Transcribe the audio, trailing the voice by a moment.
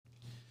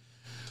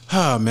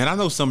Man, I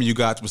know some of you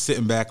guys were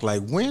sitting back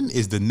like, when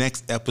is the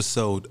next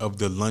episode of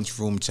the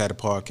Lunchroom Chatter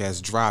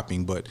podcast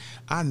dropping? But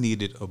I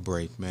needed a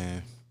break,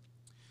 man.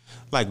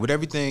 Like, with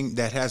everything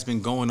that has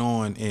been going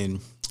on in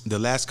the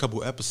last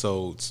couple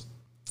episodes,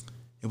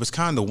 it was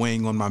kind of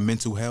weighing on my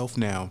mental health.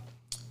 Now,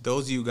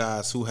 those of you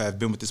guys who have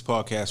been with this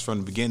podcast from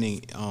the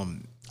beginning,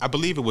 I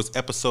believe it was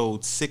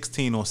episode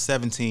 16 or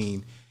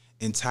 17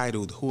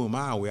 entitled Who Am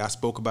I?, where I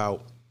spoke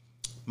about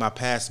my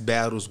past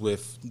battles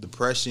with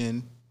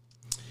depression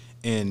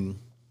and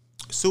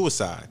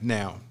suicide.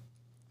 Now,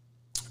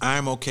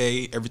 I'm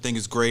okay. Everything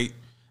is great.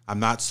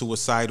 I'm not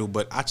suicidal,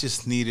 but I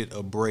just needed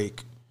a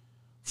break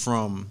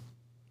from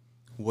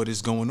what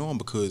is going on,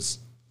 because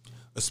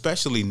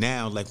especially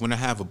now, like when I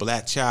have a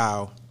black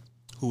child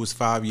who is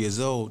 5 years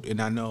old,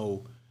 and I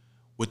know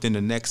within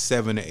the next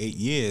 7 to 8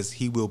 years,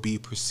 he will be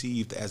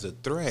perceived as a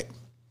threat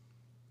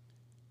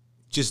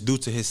just due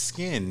to his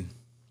skin,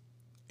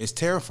 it's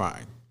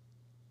terrifying.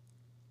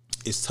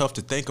 It's tough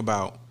to think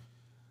about,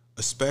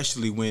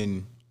 especially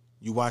when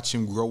you watch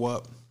him grow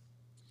up.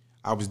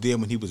 I was there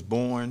when he was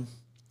born.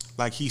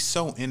 Like, he's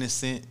so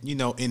innocent. You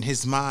know, in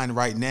his mind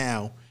right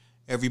now,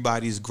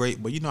 everybody's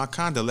great. But, you know, I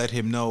kind of let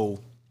him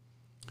know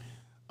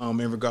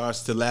in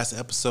regards to last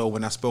episode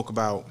when I spoke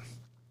about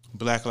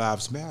Black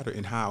Lives Matter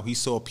and how he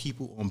saw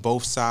people on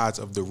both sides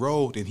of the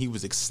road and he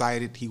was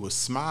excited. He was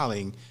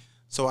smiling.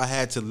 So I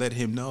had to let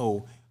him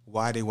know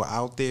why they were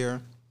out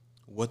there,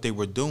 what they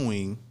were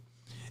doing,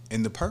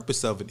 and the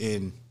purpose of it.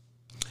 And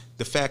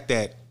the fact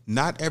that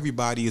not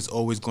everybody is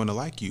always going to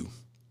like you.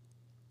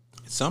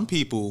 Some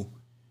people,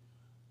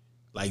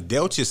 like,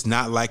 they'll just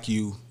not like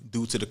you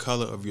due to the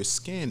color of your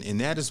skin.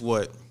 And that is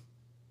what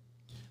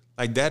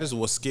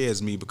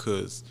scares me,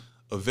 because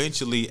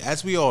eventually,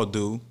 as we all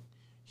do,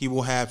 he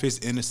will have his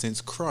innocence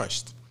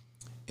crushed.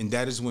 And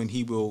that is when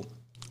he will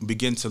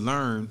begin to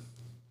learn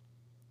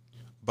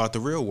about the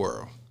real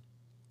world.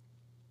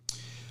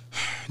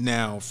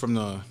 Now, from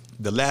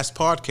the last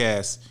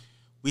podcast,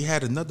 we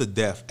had another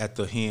death at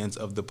the hands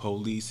of the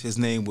police. His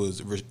name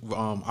was,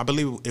 I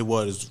believe it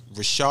was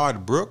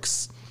Rayshard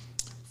Brooks.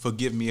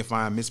 Forgive me if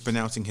I'm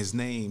mispronouncing his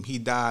name. He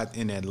died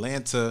in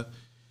Atlanta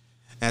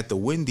at the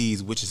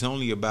Wendy's, which is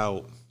only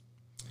about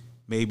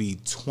maybe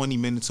 20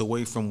 minutes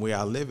away from where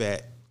I live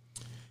at.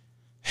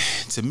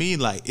 To me,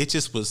 like, it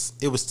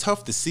was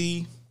tough to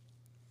see,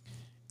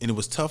 and it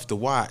was tough to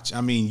watch. I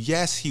mean,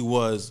 yes, he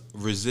was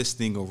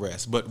resisting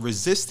arrest, but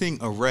resisting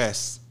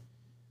arrest,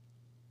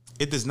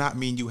 it does not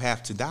mean you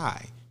have to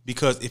die.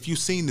 Because if you've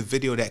seen the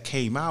video that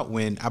came out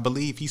when I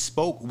believe he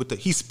spoke with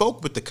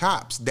the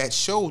cops that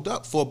showed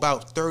up for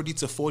about 30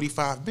 to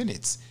 45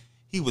 minutes.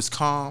 He was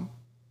calm.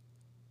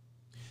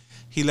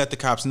 He let the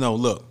cops know,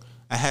 look,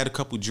 I had a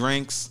couple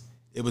drinks.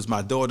 It was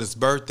my daughter's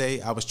birthday.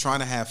 I was trying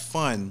to have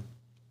fun.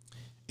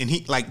 And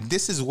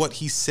this is what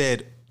he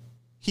said.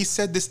 He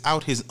said this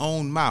out his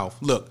own mouth.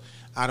 Look,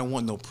 I don't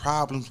want no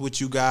problems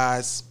with you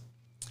guys.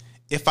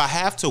 If I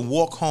have to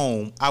walk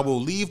home, I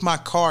will leave my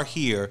car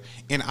here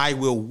and I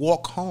will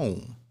walk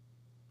home.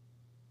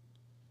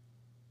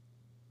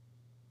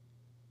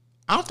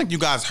 I don't think you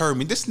guys heard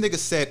me. This nigga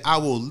said, I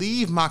will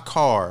leave my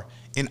car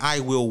and I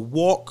will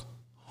walk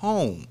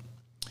home.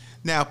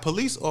 Now,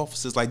 police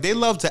officers, like, they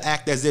love to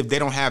act as if they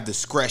don't have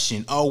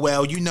discretion. Oh,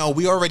 well, you know,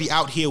 we already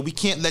out here. We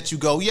can't let you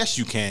go. Yes,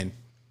 you can.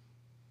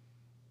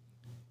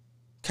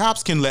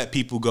 Cops can let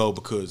people go,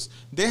 because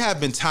there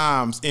have been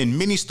times in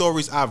many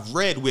stories I've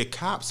read where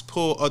cops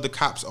pull other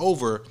cops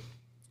over,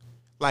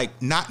 like,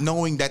 not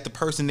knowing that the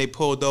person they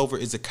pulled over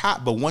is a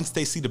cop. But once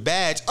they see the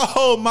badge,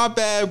 oh, my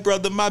bad,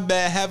 brother, my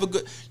bad. Have a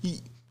good...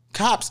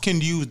 Cops can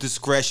use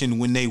discretion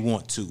when they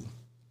want to.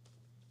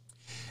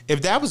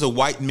 If that was a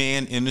white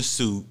man in a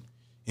suit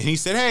and he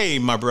said, hey,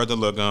 my brother,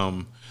 look,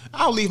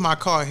 I'll leave my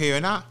car here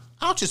and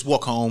I'll just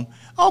walk home.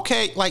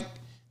 Okay, like,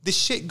 the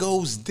shit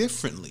goes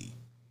differently.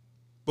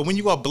 But when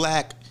you are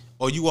black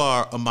or you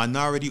are a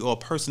minority or a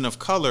person of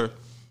color,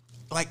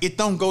 like, it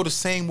don't go the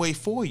same way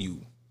for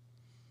you.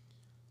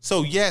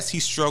 So, yes,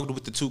 he struggled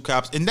with the two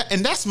cops. And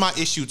that's my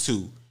issue,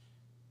 too.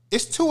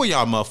 It's two of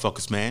y'all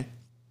motherfuckers, man.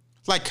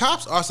 Like,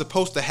 cops are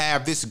supposed to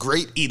have this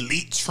great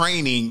elite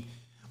training,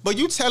 but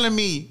you telling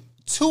me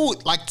two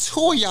of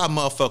y'all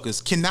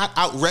motherfuckers cannot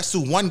out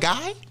wrestle one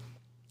guy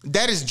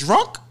that is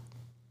drunk?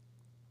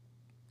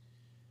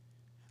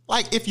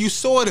 Like, if you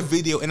saw the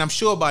video, and I'm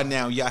sure by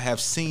now y'all have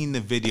seen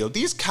the video,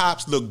 these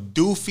cops look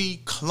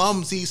doofy,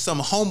 clumsy, some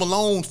Home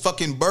Alone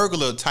fucking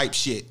burglar type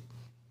shit.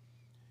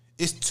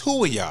 It's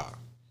two of y'all.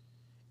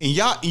 And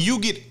you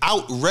get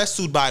out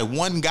wrestled by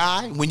one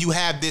guy when you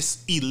have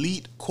this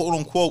elite, quote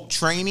unquote,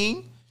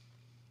 training.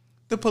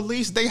 The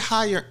police, they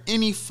hire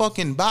any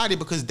fucking body,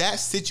 because that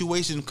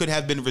situation could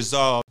have been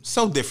resolved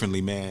so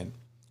differently, man.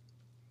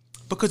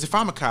 Because if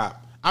I'm a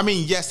cop, I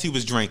mean, yes, he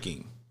was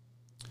drinking,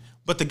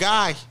 but the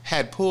guy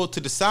had pulled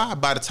to the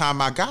side by the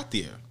time I got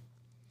there.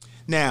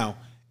 Now,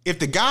 if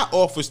the guy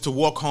offers to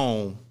walk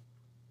home,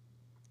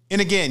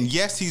 and again,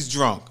 yes, he's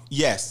drunk.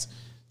 Yes.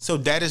 So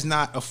that is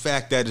not a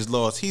fact that is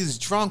lost. He's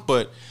drunk,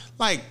 but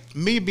like,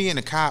 me being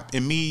a cop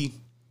and me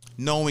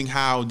knowing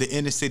how the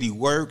inner city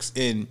works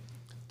and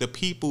the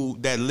people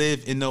that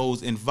live in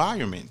those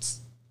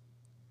environments.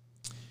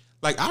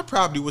 Like, I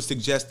probably would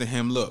suggest to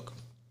him, look,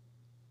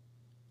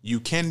 you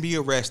can be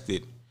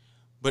arrested,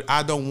 but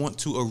I don't want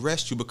to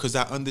arrest you because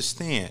I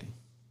understand.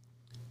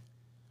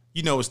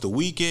 You know, it's the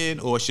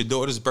weekend or it's your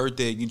daughter's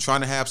birthday. You're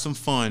trying to have some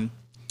fun.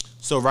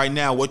 So right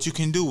now, what you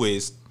can do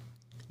is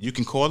you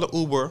can call an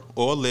Uber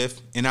or a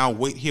Lyft, and I'll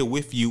wait here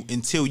with you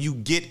until you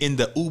get in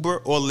the Uber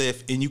or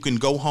Lyft, and you can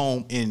go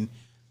home, and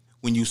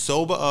when you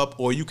sober up,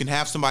 or you can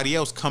have somebody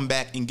else come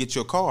back and get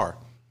your car,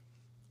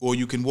 or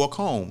you can walk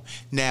home.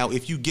 Now,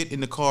 if you get in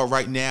the car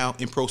right now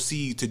and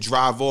proceed to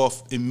drive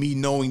off and me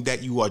knowing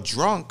that you are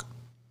drunk,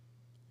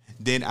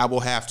 then I will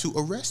have to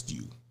arrest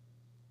you.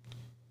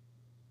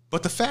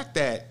 But the fact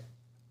that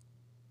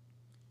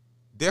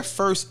their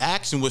first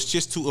action was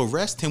just to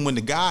arrest him, when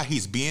the guy,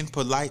 he's being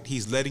polite,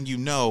 he's letting you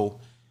know,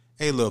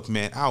 hey, look,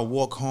 man, I'll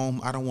walk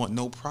home. I don't want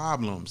no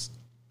problems.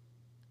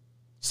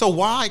 So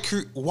why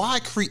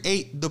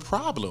create the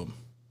problem?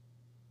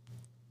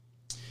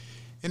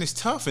 And it's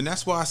tough, and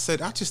that's why I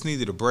said I just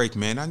needed a break,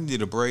 man. I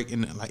needed a break,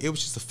 and like it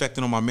was just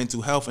affecting on my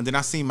mental health. And then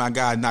I seen my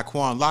guy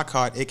Naquan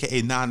Lockhart,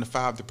 aka 9 to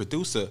 5, the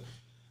producer.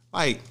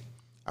 Like,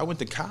 I went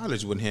to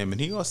college with him, and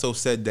he also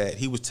said that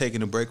he was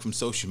taking a break from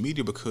social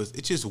media because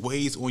it just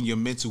weighs on your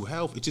mental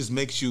health. It just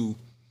makes you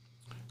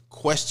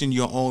question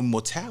your own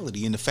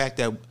mortality, and the fact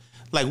that,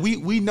 like,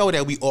 we know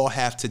that we all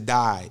have to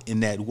die,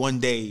 and that one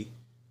day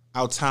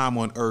our time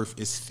on earth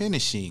is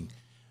finishing.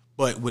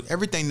 But with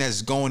everything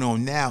that's going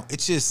on now, it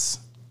just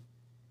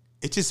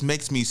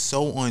makes me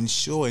so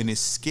unsure, and it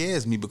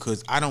scares me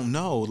because I don't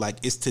know.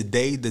 Like, is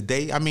today the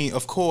day? I mean,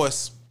 of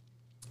course,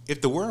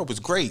 if the world was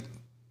great,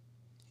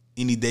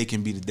 any day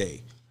can be the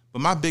day.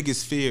 But my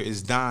biggest fear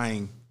is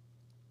dying.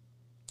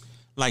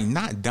 Like,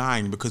 not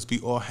dying because we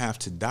all have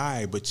to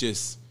die, but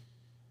just,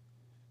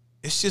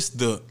 it's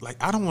just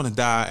I don't want to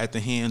die at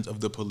the hands of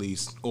the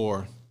police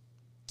or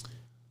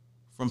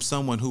from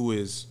someone who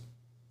is,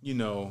 you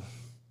know,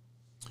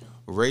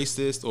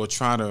 racist or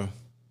trying to,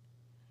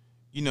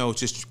 you know,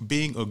 just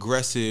being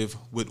aggressive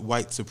with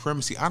white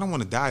supremacy. I don't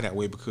want to die that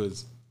way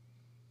because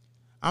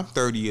I'm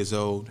 30 years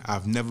old.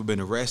 I've never been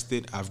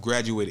arrested. I've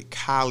graduated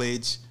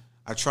college.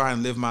 I try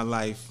and live my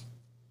life,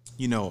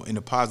 you know, in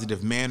a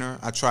positive manner.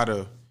 I try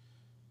to,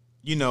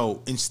 you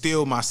know,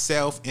 instill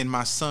myself and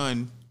my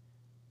son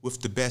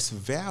with the best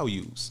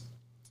values.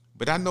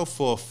 But I know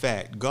for a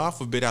fact, God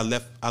forbid I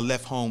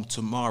left home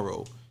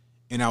tomorrow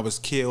and I was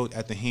killed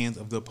at the hands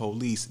of the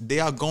police. They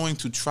are going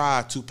to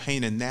try to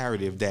paint a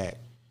narrative that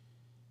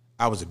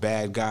I was a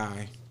bad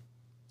guy,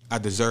 I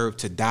deserve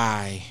to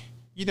die,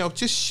 you know,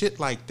 just shit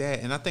like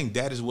that. And I think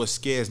that is what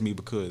scares me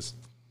because,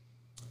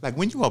 like,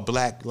 when you are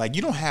black, like,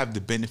 you don't have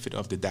the benefit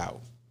of the doubt.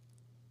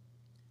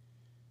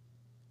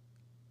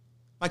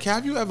 Like,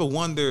 have you ever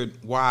wondered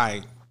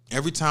why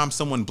every time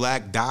someone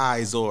black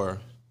dies, or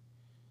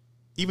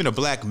even a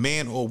black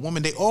man or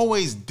woman, they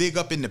always dig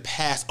up in the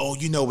past? Oh,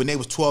 you know, when they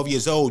was 12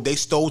 years old, they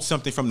stole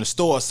something from the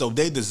store, so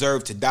they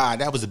deserve to die.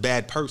 That was a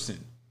bad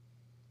person.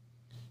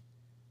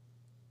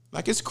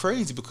 Like, it's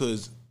crazy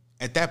because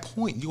at that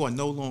point, you are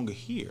no longer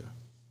here.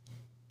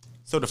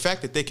 So the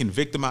fact that they can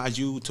victimize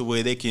you to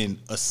where they can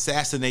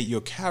assassinate your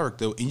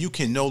character and you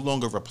can no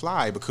longer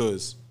reply,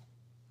 because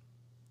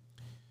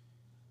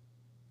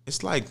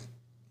it's like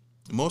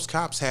most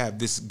cops have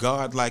this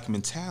godlike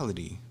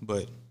mentality.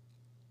 But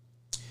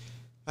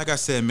like I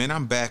said, man,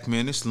 I'm back,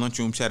 man. This is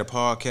Lunchroom Chatter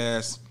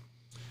Podcast.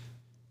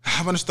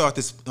 I'm going to start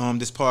this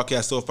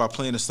podcast off by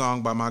playing a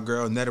song by my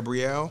girl, Netta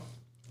Brielle.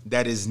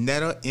 That is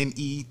Netta,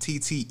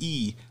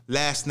 Nette,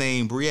 last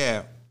name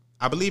Brielle.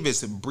 I believe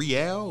it's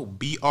Brielle,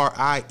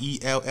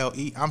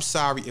 Brielle. I'm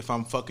sorry if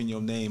I'm fucking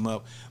your name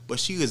up, but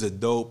she is a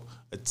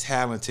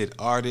talented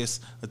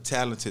artist, a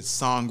talented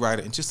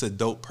songwriter, and just a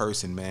dope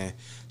person, man.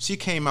 She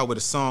came out with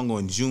a song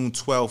on June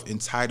 12th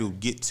entitled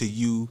Get to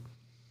You,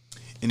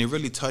 and it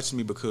really touched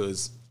me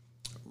because,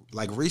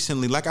 like,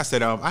 recently, like I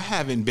said, I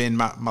haven't been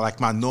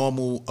my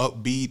normal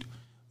upbeat,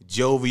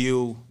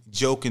 jovial,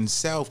 joking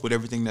self with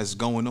everything that's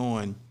going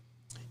on.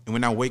 And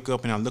when I wake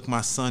up and I look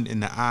my son in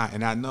the eye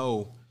and I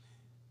know,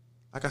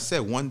 like I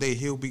said, one day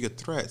he'll be a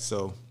threat.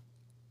 So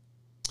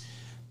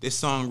this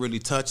song really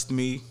touched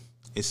me.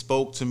 It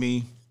spoke to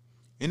me.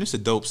 And it's a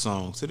dope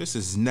song. So this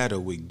is Netta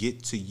with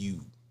Get to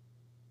You.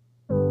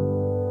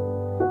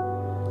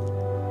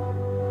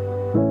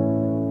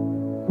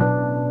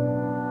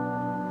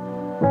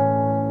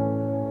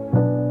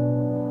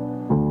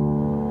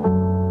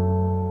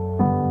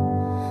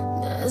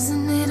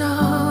 Doesn't it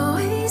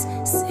always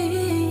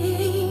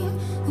seem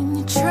when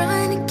you're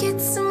trying to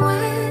get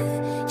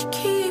somewhere, you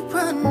keep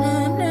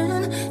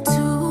running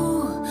to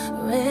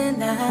red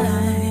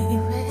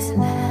lights?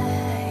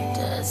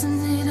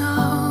 Doesn't it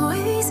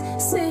always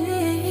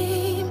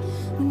seem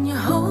when you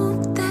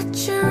hope that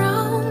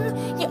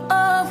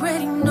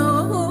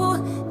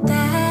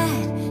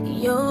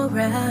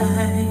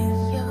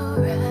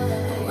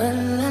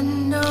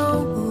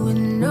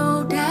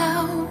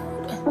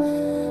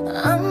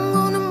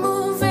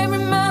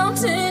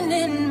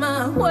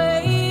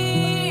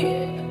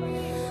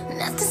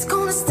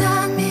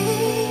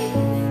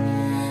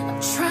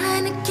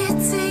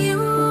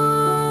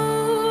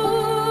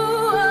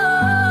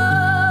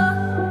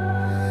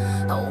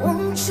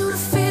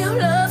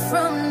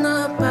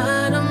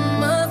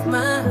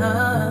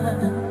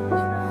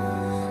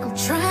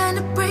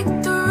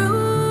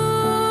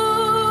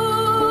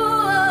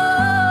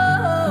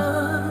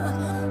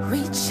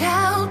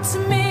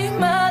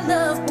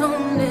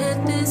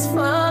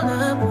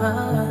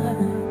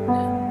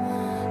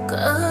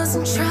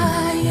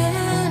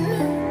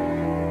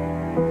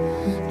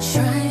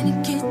trying to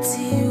get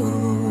to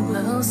you.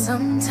 Well,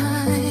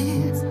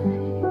 sometimes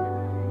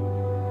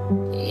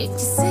if you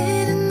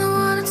sit in the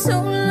water too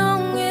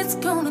long, it's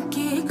gonna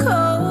get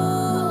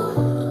cold.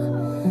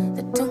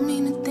 That don't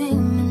mean a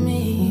thing to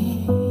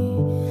me,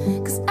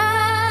 'cause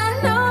I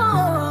know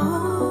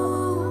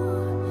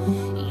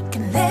you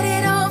can let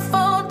it all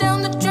fall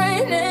down the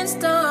drain and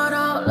start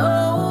all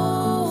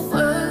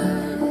over.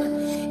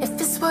 If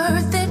it's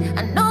worth it,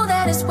 I know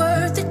that it's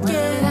worth it,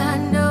 yeah, I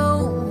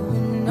know,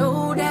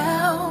 no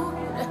doubt.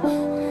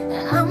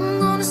 I'm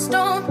gonna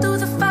storm through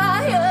the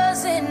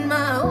fires in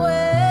my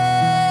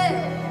way.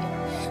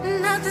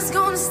 Nothing's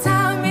gonna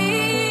stop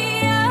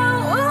me.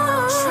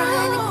 Oh,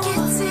 trying to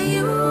get to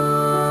you.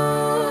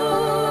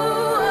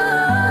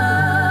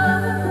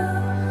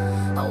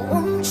 I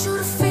want you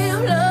to feel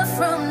love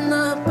from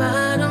the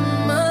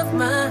bottom of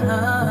my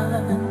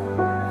heart.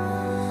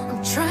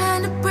 I'm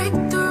trying to break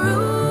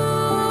through.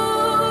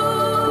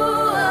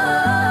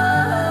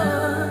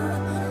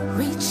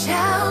 Reach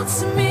out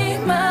to me,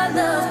 my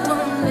love.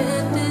 Don't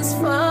let this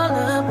fall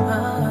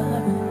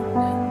apart.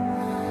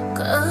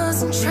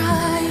 'Cause I'm trying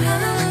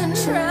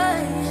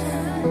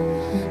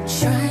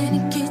to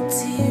get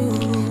to you.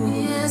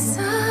 Yes,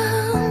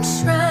 I'm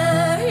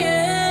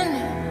trying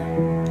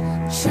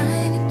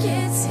to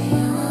get to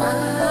you. My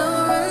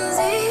love runs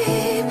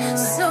deep,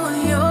 so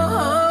your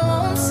heart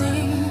won't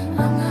see.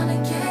 I'm gonna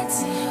get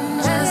to you.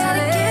 Just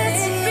gotta get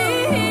to you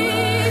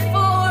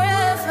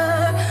forever.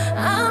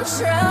 I'm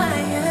trying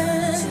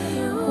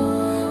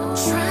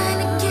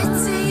to get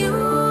to you,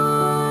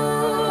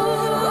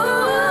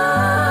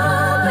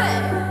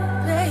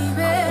 baby. I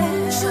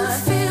want you to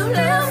feel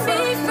love me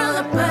from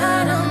the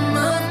bottom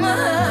of my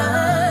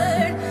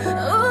heart.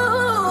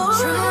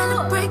 Ooh, trying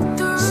to break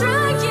through.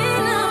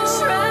 I'm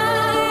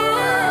trying.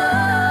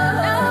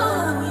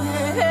 Oh,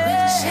 yeah.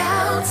 Reach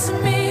out to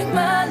me,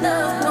 my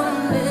love.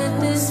 Don't let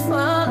this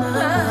fall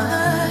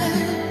apart.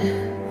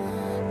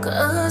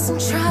 'Cause I'm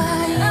trying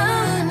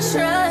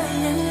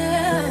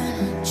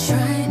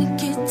to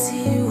get to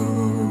you.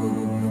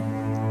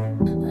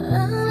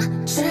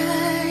 I'm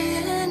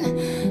trying,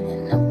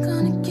 and I'm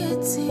gonna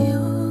get to you.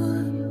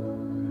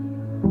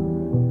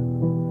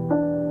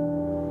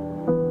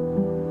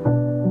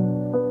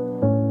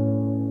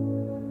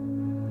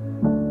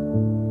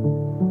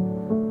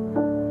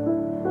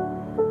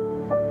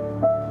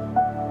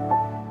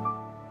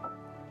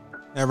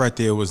 That right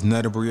there was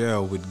Netta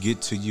Brielle with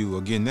Get to You.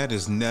 Again, that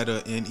is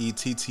Netta,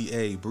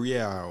 Netta,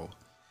 Brielle,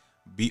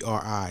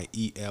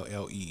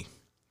 Brielle.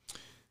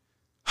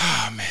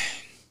 Ah, man.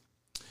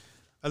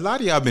 A lot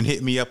of y'all been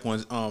hitting me up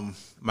on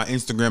my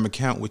Instagram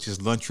account, which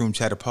is Lunchroom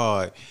Chatter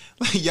Pod.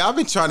 Like, y'all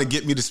been trying to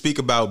get me to speak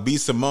about B.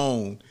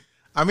 Simone.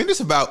 I mean, it's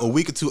about a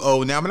week or two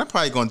old now. I mean, I'm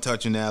probably going to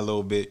touch on that a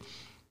little bit.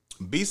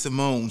 B.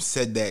 Simone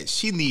said that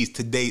she needs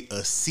to date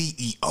a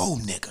CEO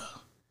nigga.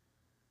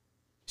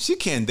 She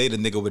can't date a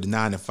nigga with a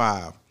 9 to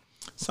 5.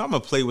 So I'm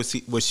going to play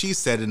what she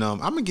said, and I'm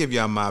going to give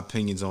y'all my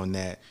opinions on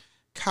that.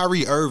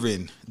 Kyrie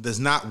Irving does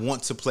not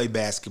want to play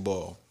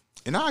basketball.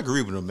 And I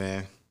agree with him,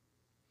 man.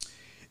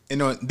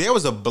 And there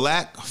was a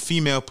black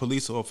female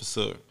police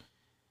officer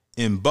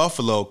in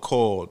Buffalo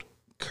called,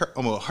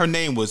 her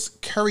name was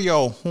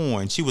Curiel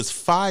Horn. She was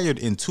fired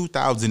in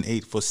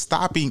 2008 for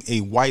stopping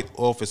a white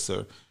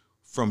officer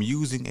from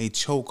using a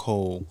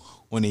chokehold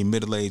on a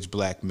middle-aged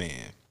black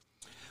man.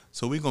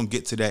 So we're going to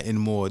get to that and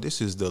more.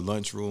 This is the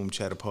Lunchroom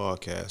Chatter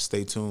Podcast.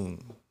 Stay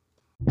tuned.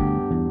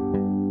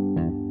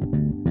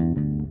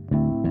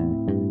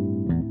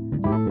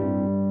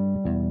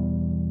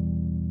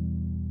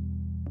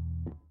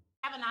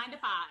 Have a 9 to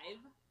 5.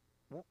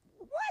 What?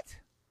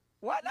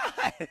 Why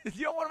not?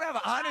 You don't want him to have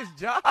an honest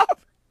job?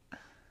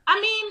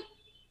 I mean,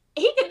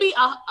 he could be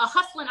a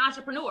hustling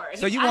entrepreneur.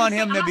 So you want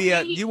him to be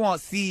you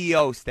want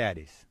CEO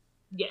status?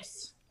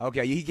 Yes.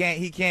 Okay, he can't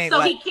So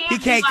like he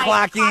can't like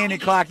clock in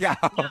and clock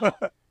out. No.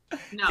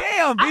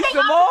 Damn, B. I think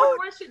Simone.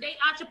 entrepreneurs should date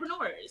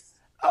entrepreneurs.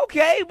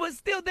 Okay, but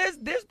still there's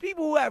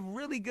people who have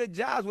really good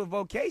jobs with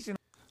vocation.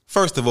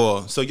 First of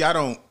all, so y'all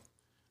don't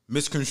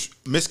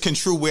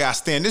misconstrue where I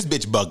stand. This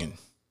bitch bugging.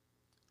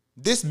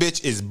 This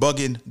bitch is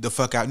bugging the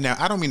fuck out. Now,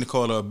 I don't mean to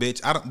call her a bitch.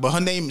 But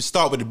her name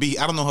start with a B.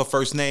 I don't know her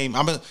first name.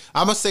 I'm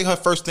gonna say her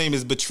first name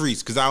is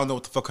Patrice because I don't know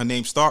what the fuck her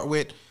name start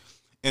with.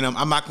 And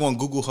I'm not going to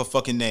Google her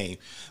fucking name.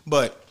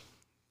 But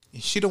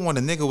she don't want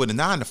a nigga with a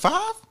 9 to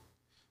 5?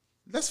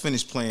 Let's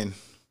finish playing.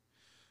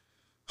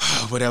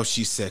 What else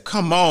she said?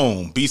 Come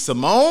on, B.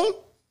 Simone.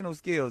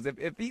 Skills.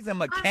 If he's a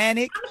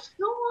mechanic. I'm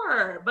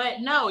sure.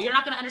 But no, you're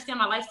not going to understand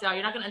my lifestyle.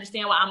 You're not going to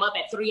understand why I'm up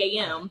at 3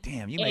 a.m.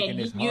 Damn, you're making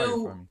this hard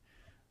for me.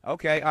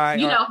 Okay, all right.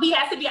 You know, he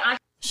has to be an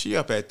She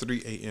up at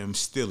 3 a.m.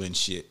 stealing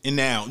shit. And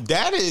now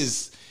that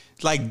is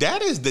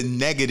the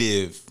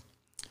negative.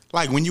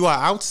 Like when you are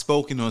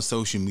outspoken on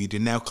social media.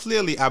 Now,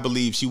 clearly, I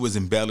believe she was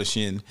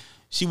embellishing.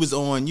 She was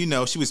on,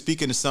 she was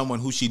speaking to someone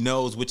who she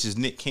knows, which is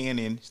Nick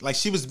Cannon. Like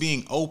she was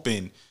being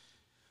open.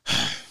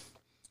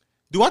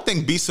 Do I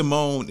think B.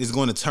 Simone is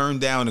going to turn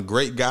down a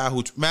great guy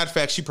who, matter of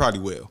fact, she probably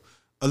will.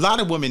 A lot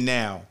of women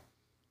now,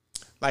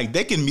 Like,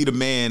 they can meet a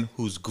man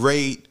who's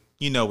great,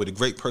 you know, with a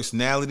great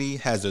personality,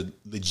 has a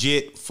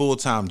legit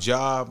full-time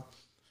job.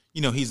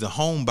 You know, he's a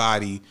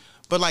homebody,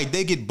 but like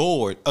they get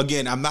bored.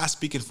 Again, I'm not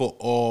speaking for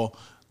all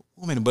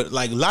women, but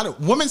like a lot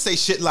of women say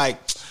shit like,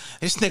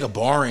 this nigga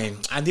boring.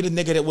 I need a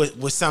nigga that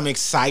with some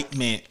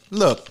excitement.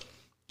 Look,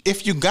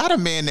 if you got a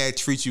man that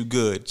treats you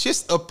good,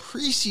 just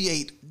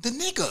appreciate the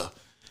nigga.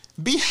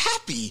 Be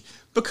happy,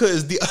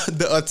 because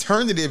the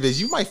alternative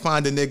is you might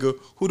find a nigga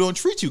who don't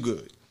treat you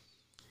good.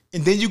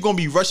 And then you're going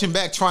to be rushing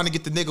back trying to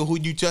get the nigga who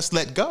you just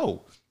let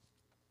go.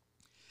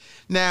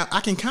 Now,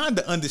 I can kind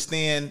of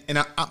understand, and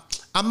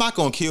I'm not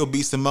going to kill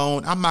B.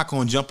 Simone. I'm not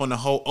going to jump on the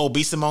whole, oh,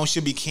 B. Simone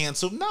should be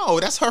canceled. No,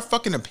 that's her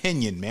fucking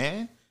opinion,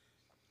 man.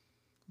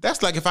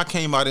 That's like if I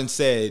came out and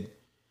said,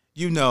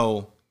 you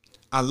know,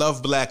 I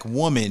love black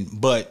women,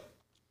 but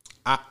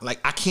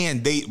I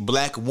can't date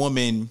black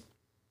women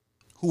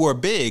who are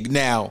big.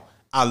 Now,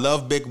 I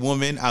love big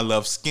women. I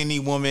love skinny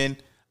women.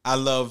 I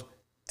love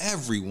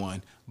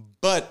everyone.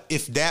 But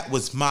if that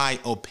was my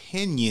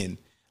opinion,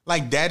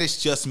 like that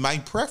is just my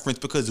preference,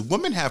 because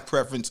women have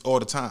preference all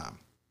the time.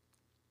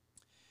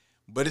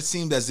 But it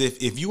seemed as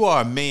if you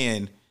are a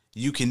man,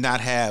 you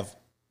cannot have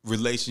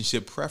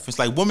relationship preference.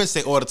 Like women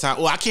say all the time,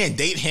 oh, I can't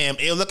date him.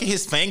 Ew, look at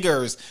his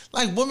fingers.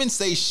 Like women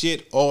say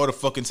shit all the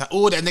fucking time.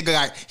 Oh, that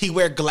nigga, he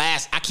wear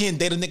glass. I can't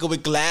date a nigga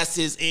with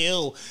glasses.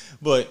 Ew.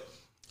 But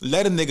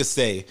let a nigga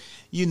say,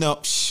 you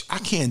know, I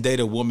can't date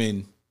a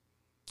woman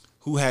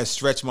who has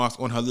stretch marks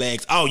on her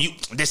legs. Oh,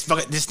 this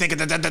nigga.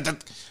 Da, da, da, da.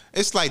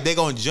 It's like they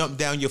gonna jump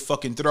down your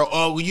fucking throat.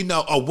 Oh, you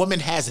know, a woman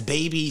has a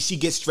baby. She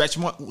gets stretch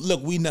marks.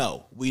 Look, we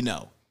know.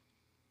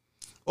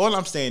 All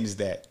I'm saying is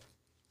that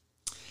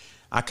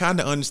I kind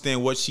of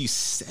understand what she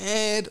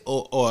said,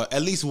 or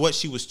at least what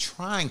she was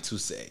trying to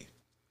say.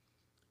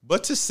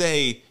 But to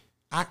say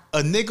a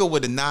nigga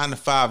with a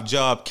 9-to-5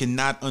 job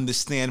cannot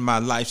understand my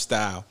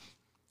lifestyle,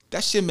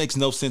 that shit makes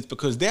no sense,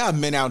 because there are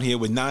men out here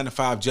with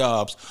 9-to-5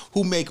 jobs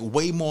who make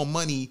way more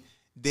money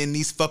than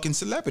these fucking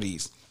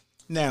celebrities.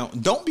 Now,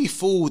 don't be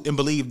fooled and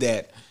believe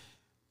that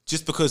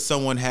just because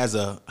someone has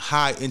a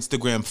high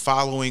Instagram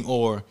following,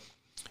 or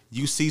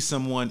you see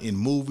someone in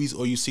movies,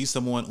 or you see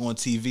someone on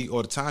TV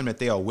all the time, that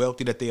they are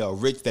wealthy, that they are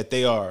rich, that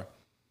they are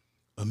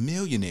a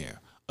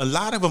millionaire. A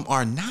lot of them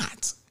are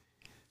not.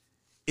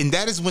 And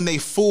that is when they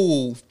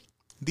fool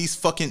these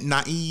fucking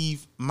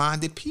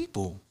naive-minded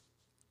people.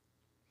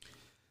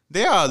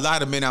 There are a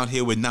lot of men out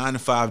here with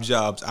 9-to-5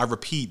 jobs. I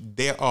repeat,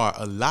 there are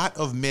a lot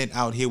of men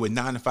out here with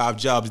 9-to-5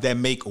 jobs that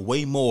make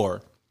way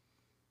more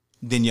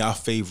than y'all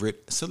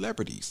favorite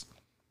celebrities.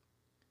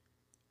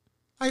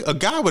 Like, a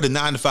guy with a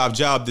 9-to-5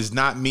 job does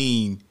not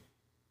mean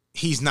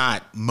he's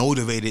not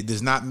motivated,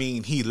 does not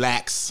mean he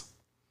lacks,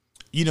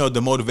 you know,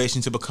 the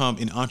motivation to become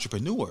an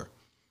entrepreneur.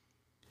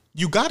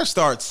 You got to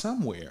start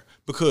somewhere,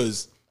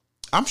 because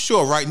I'm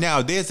sure right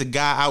now there's a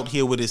guy out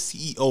here with a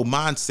CEO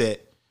mindset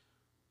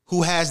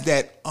who has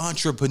that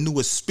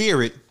entrepreneur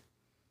spirit,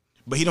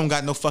 but he don't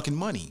got no fucking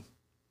money.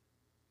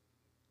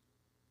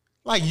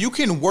 Like, you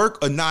can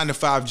work a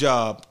 9-to-5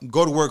 job,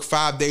 go to work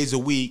 5 days a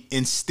week,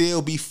 and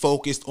still be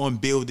focused on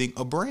building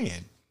a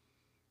brand.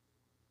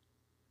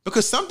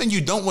 Because something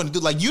you don't want to do,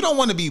 like, you don't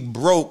want to be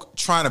broke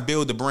trying to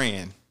build a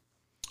brand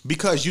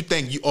because you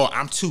think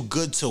I'm too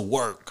good to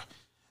work.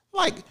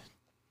 Like,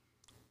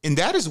 and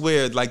that is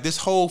where, like, this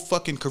whole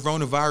fucking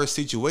coronavirus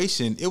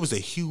situation, it was a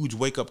huge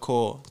wake-up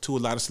call to a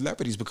lot of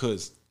celebrities,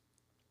 because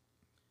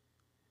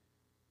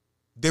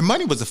their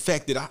money was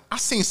affected. I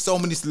seen so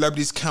many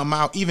celebrities come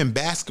out, even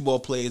basketball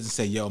players, and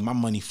say, yo, my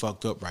money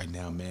fucked up right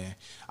now, man.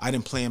 I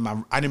didn't plan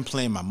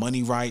my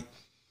money right.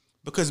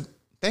 Because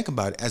think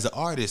about it, as an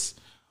artist,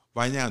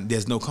 right now,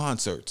 there's no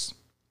concerts.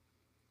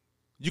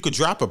 You could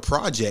drop a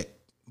project,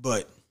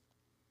 but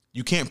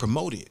you can't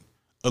promote it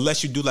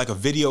unless you do like a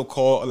video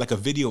call or like a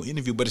video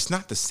interview, but it's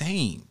not the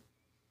same.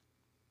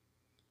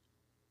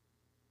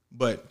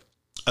 But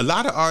a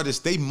lot of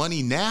artists, they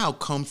money now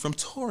comes from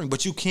touring,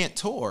 but you can't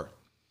tour.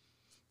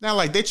 Now,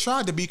 like, they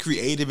tried to be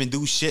creative and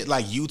do shit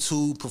like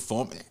YouTube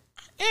performing.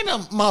 Ain't a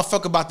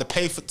motherfucker about to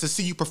pay to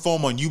see you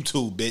perform on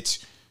YouTube,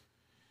 bitch.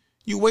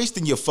 You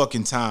wasting your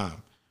fucking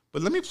time.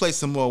 But let me play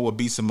some more of what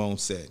B. Simone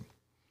said.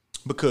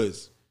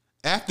 Because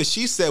after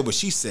she said what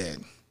she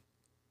said,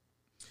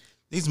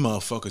 these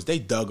motherfuckers, they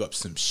dug up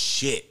some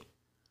shit.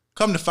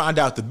 Come to find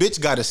out, the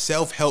bitch got a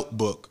self-help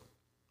book.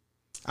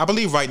 I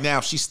believe right now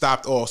she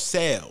stopped all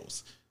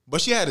sales. But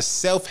she had a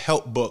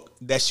self-help book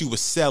that she was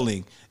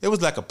selling. It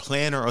was like a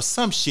planner or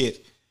some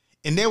shit.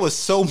 And there was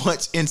so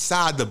much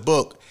inside the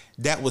book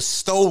that was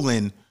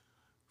stolen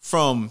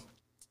from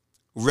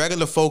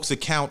regular folks'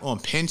 account on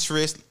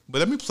Pinterest. But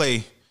let me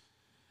play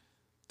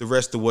the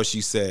rest of what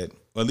she said,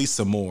 or at least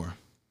some more.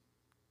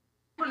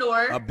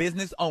 A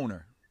business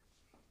owner.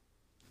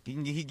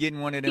 He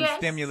getting one of them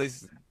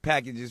stimulus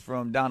packages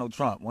from Donald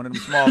Trump, one of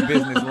them small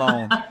business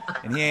loans,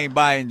 and he ain't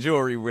buying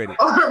jewelry with it.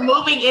 Or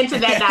moving into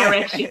that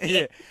direction.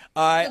 Yeah.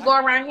 All right. Go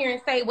around here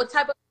and say what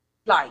type of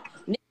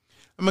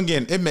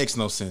Again, it makes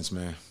no sense,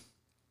 man.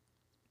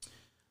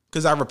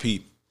 Because I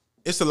repeat,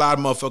 It's a lot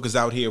of motherfuckers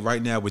out here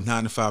right now with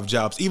 9-to-5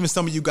 jobs. Even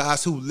some of you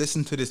guys who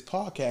listen to this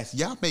podcast,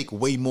 y'all make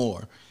way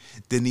more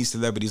than these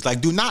celebrities.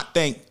 Like, do not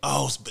think,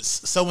 oh,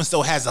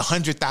 so-and-so has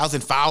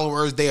 100,000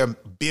 followers. They are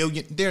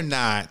billion. They're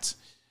not.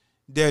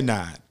 They're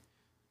not.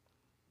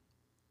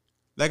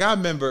 Like, I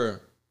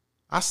remember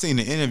I seen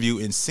an interview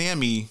and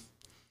Sammy,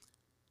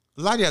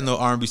 a lot of y'all know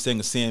R&B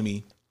singer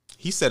Sammy.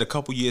 He said a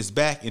couple years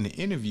back in the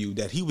interview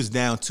that he was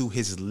down to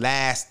his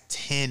last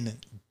 $10.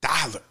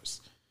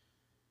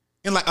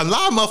 And like a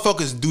lot of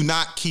motherfuckers do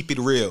not keep it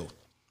real.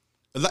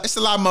 It's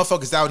a lot of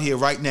motherfuckers out here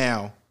right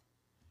now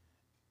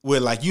where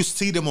like you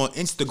see them on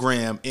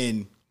Instagram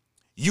and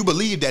you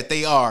believe that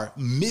they are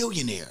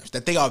millionaires,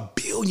 that they are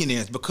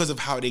billionaires because of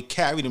how they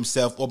carry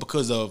themselves or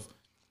because of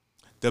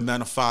the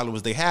amount of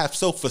followers they have.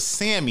 So for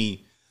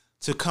Sammy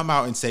to come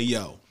out and say,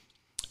 yo,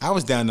 I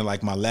was down to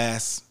like my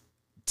last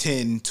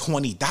 $10,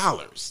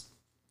 $20.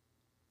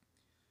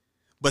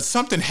 But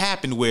something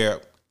happened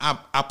where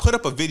I put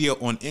up a video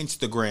on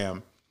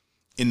Instagram.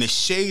 In the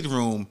Shade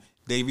Room,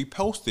 they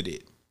reposted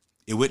it.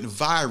 It went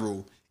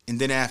viral. And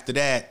then after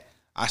that,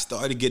 I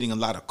started getting a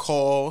lot of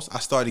calls. I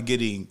started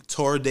getting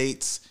tour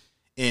dates.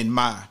 And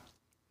my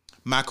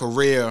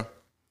career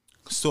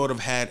sort of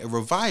had a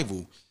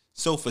revival.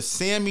 So for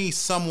Sammy,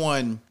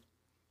 someone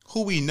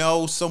who we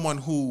know, someone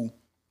who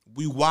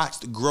we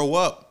watched grow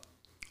up,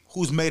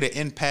 who's made an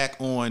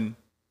impact on,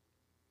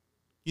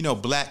 you know,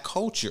 black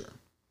culture.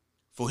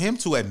 For him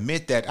to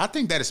admit that, I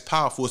think that is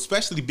powerful,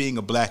 especially being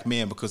a black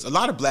man, because a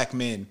lot of black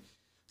men,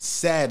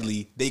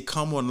 sadly, they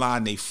come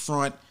online, they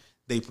front,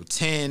 they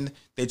pretend,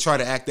 they try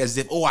to act as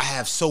if, oh, I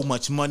have so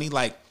much money.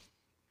 Like,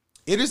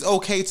 it is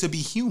okay to be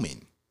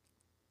human.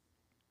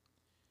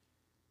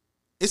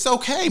 It's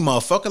okay,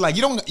 motherfucker. Like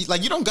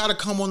you don't gotta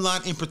come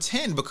online and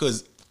pretend,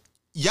 because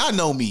y'all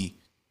know me.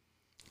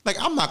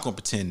 Like, I'm not gonna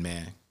pretend,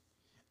 man.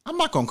 I'm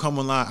not gonna come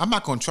online. I'm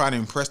not gonna try to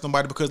impress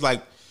nobody, because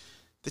like,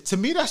 to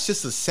me, that's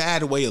just a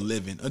sad way of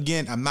living.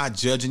 Again, I'm not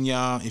judging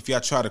y'all if y'all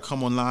try to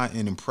come online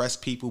and impress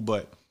people,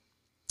 but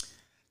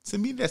to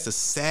me, that's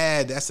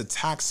a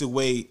toxic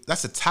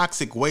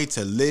way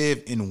to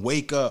live and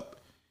wake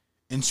up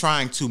and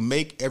trying to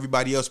make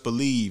everybody else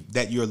believe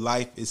that your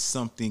life is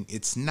something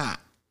it's not.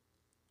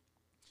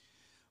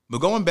 But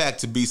going back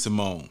to B.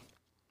 Simone,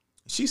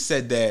 she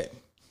said that,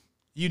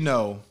 you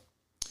know,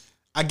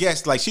 I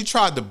guess like she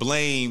tried to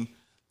blame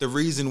the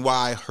reason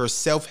why her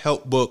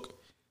self-help book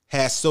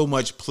has so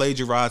much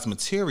plagiarized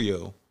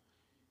material.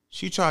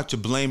 She tried to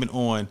blame it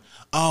on,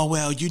 oh,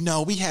 well, you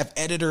know, we have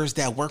editors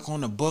that work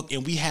on the book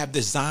and we have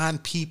design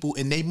people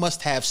and they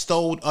must have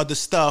stole other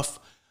stuff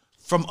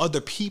from other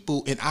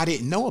people and I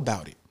didn't know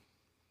about it.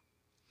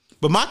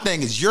 But my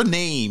thing is, your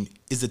name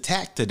is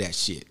attached to that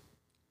shit.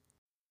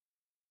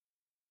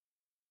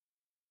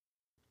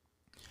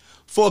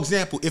 For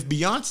example, if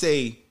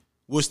Beyonce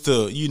was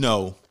to, you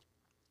know,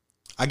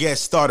 I guess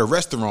start a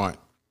restaurant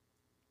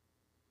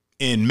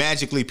and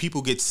magically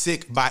people get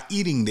sick by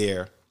eating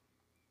there,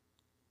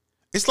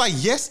 it's like,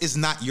 yes, it's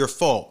not your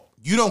fault.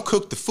 You don't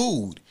cook the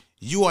food.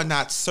 You are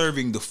not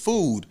serving the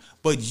food,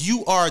 but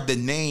you are the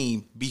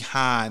name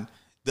behind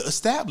the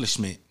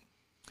establishment.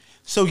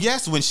 So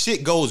yes, when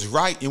shit goes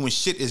right and when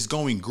shit is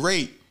going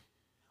great,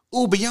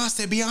 oh,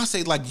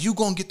 Beyonce, like you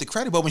gonna get the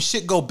credit. But when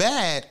shit go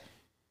bad,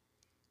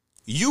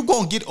 you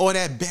gonna get all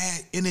that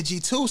bad energy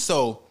too.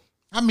 So,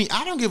 I mean,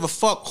 I don't give a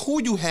fuck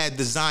who you had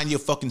design your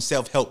fucking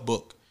self-help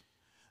book.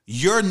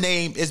 Your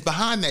name is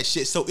behind that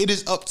shit. So it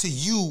is up to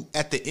you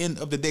at the end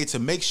of the day to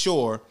make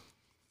sure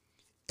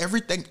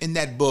everything in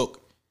that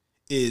book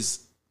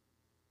is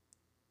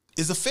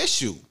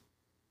official.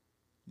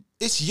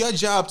 It's your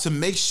job to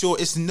make sure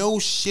it's no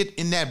shit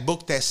in that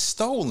book that's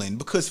stolen.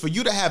 Because for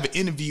you to have an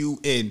interview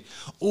and,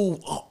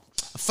 oh,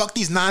 fuck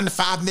these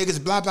 9-to-5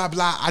 niggas, blah, blah,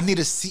 blah, I need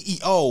a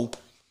CEO.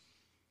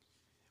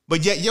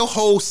 But yet your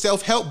whole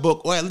self-help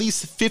book, or at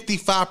least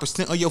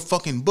 55% of your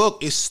fucking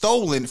book, is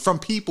stolen from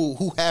people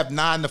who have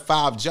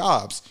 9-to-5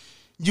 jobs.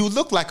 You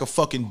look like a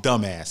fucking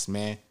dumbass,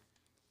 man.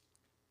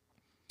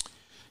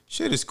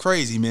 Shit is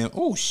crazy, man.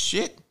 Oh,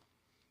 shit.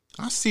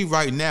 I see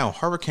right now,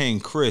 Hurricane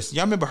Chris.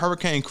 Y'all remember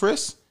Hurricane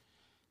Chris?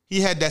 He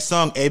had that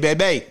song, Hey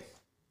Baby.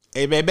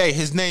 Hey Baby.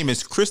 His name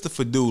is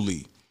Christopher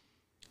Dooley.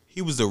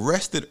 He was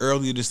arrested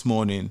earlier this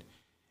morning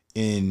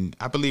in,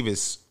 I believe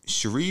it's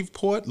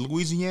Shreveport,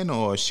 Louisiana,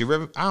 or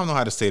Shreveport. I don't know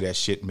how to say that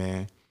shit,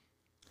 man.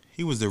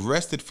 He was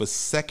arrested for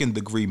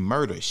second-degree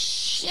murder.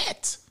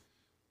 Shit.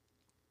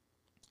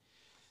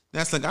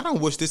 That's like, I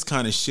don't wish this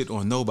kind of shit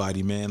on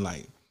nobody, man.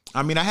 Like,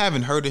 I mean, I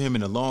haven't heard of him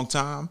in a long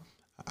time.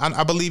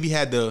 I believe he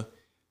had the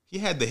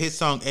hit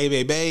song, Hey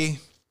Baby.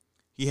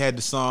 He had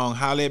the song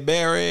Halle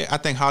Berry. I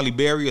think Halle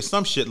Berry or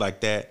some shit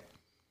like that.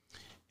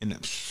 And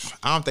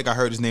I don't think I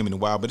heard his name in a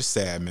while, but it's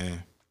sad,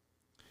 man.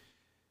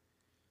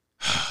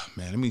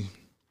 Man, let me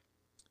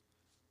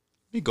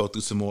go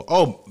through some more.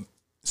 Oh,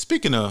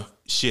 speaking of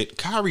shit,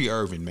 Kyrie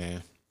Irving,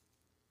 man.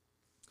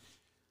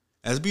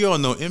 As we all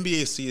know,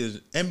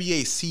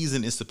 NBA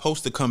season is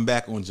supposed to come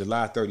back on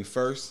July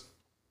 31st.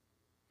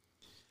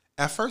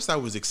 At first, I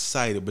was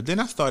excited, but then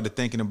I started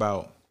thinking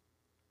about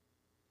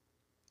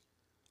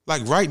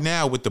like right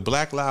now with the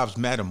Black Lives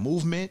Matter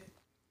movement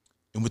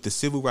and with the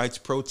civil rights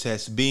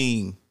protests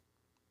being,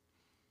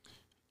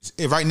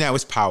 right now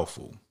it's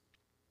powerful.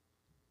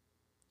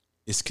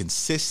 It's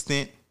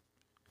consistent.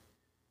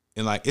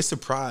 And like, it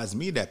surprised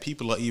me that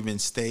people are even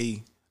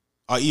staying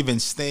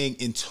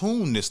in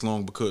tune this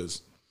long,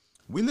 because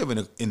we live in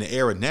an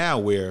era now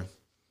where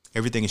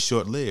everything is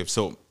short lived.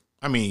 So,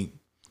 I mean,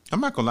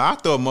 I'm not gonna lie, I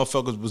thought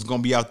motherfuckers was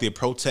gonna be out there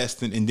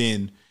protesting and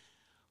then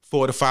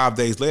 4 to 5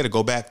 days later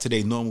go back to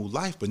their normal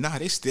life. But nah,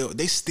 they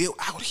still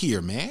out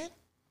here, man.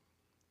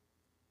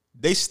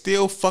 They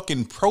still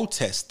fucking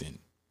protesting.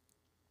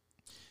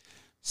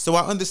 So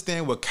I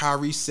understand what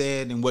Kyrie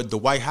said and what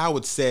Dwight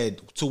Howard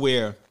said, to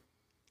where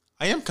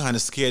I am kind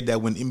of scared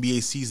that when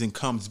NBA season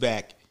comes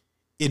back,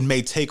 it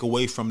may take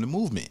away from the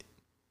movement.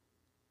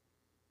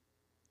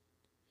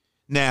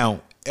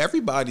 Now,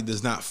 everybody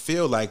does not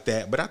feel like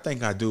that, but I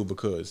think I do,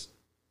 because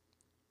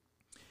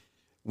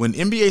when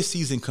NBA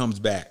season comes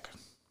back,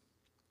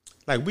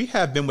 like, we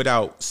have been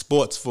without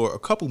sports for a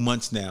couple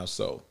months now,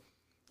 so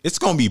it's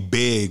going to be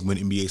big when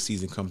NBA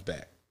season comes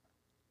back.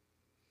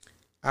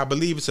 I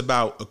believe it's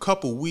about a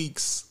couple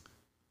weeks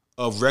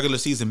of regular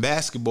season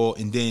basketball,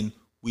 and then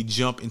we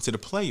jump into the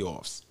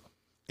playoffs.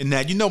 And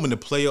now, you know, when the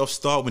playoffs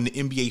start, when the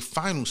NBA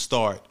finals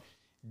start,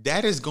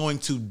 that is going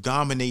to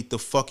dominate the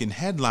fucking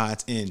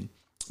headlines. And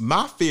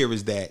my fear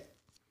is that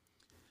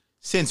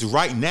since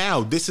right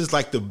now, this is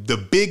like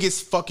the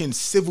biggest fucking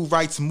civil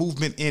rights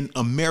movement in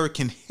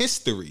American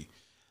history,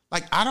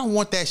 like, I don't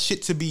want that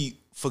shit to be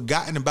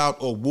forgotten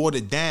about or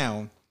watered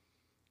down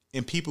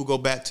and people go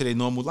back to their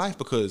normal life,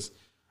 because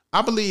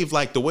I believe,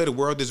 like, the way the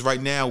world is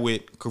right now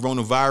with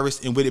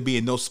coronavirus and with it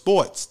being no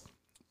sports,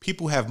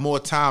 people have more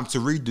time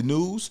to read the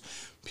news.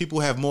 People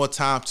have more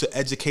time to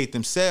educate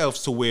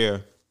themselves, to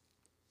where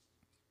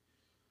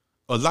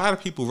a lot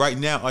of people right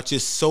now are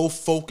just so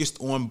focused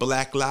on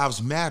Black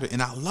Lives Matter.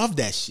 And I love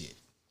that shit.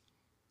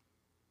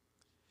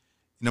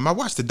 Now, I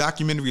watched the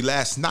documentary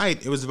last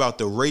night. It was about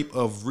the rape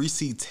of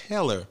Recy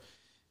Taylor.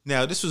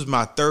 Now, this was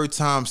my third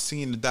time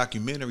seeing the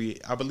documentary.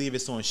 I believe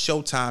it's on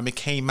Showtime. It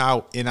came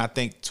out in, I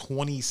think,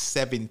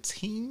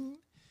 2017.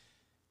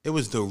 It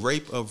was the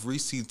rape of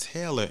Recy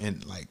Taylor.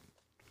 And, like,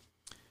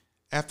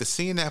 after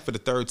seeing that for the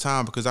third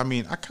time, because, I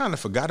mean, I kind of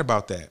forgot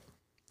about that.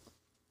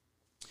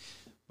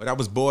 But I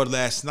was bored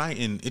last night,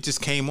 and it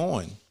just came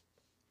on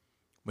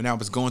when I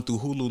was going through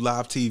Hulu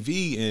Live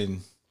TV,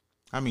 and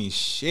I mean,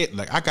 shit,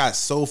 like, I got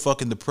so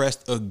fucking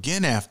depressed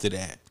again after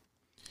that.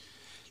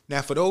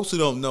 Now, for those who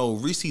don't know,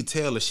 Recy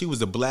Taylor, she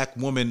was a black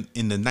woman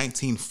in the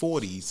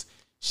 1940s.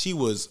 She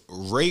was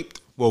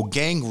raped, well,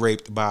 gang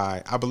raped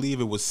by, I believe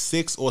it was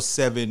 6 or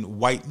 7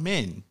 white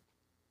men.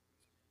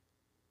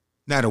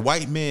 Now, the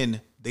white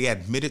men, they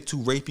admitted to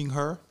raping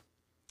her.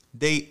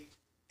 They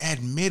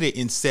admitted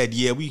and said,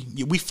 yeah,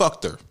 we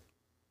fucked her.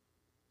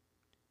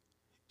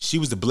 She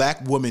was a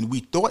black woman. We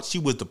thought she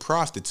was the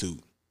prostitute.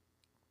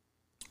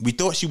 We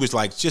thought she was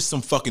like just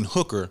some fucking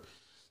hooker.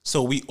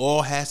 So we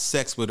all had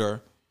sex with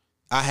her.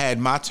 I had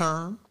my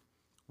turn.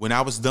 When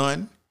I was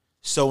done,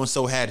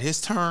 so-and-so had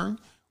his turn.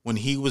 When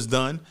he was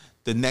done,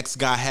 the next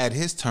guy had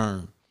his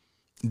turn.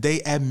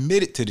 They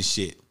admitted to the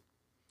shit,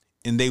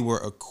 and they were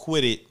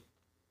acquitted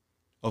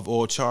of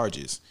all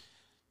charges.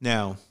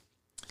 Now,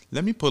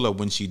 let me pull up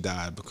when she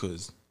died,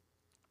 because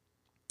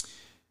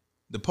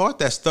the part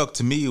that stuck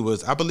to me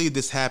was, I believe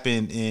this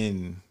happened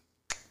in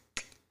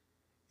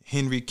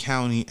Henry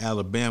County,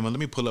 Alabama. Let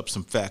me pull up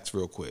some facts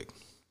real quick.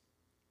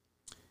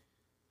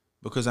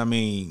 Because, I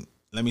mean,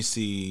 let me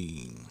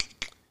see.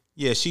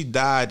 Yeah, she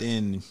died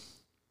in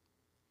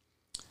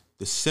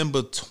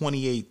December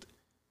 28th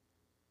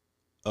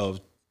of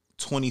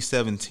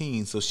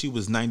 2017. So she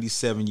was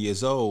 97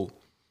 years old.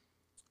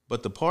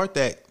 But the part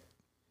that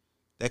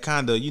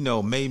kind of, you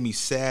know, made me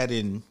sad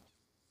and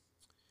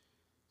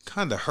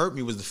kind of hurt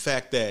me was the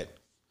fact that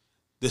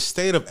the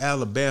state of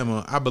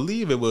Alabama, I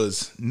believe it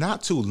was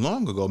not too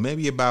long ago,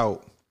 maybe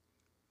about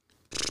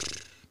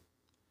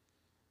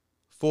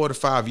 4 to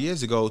 5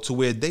 years ago, to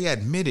where they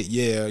admitted,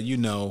 yeah, you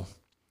know,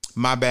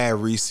 my bad,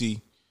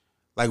 Recy.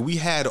 Like, we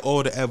had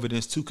all the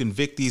evidence to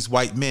convict these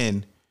white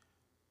men,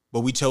 but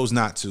we chose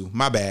not to.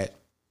 My bad.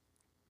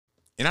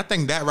 And I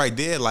think that right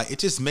there, like, it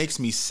just makes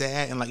me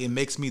sad, and like, it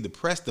makes me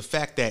depressed, the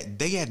fact that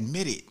they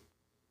admitted,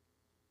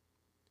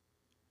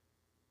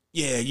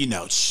 yeah, you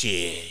know,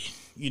 shit,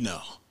 you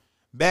know,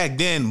 back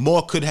then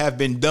more could have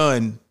been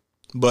done,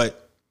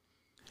 but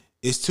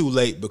it's too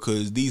late,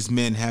 because these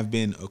men have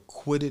been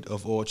acquitted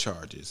of all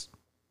charges.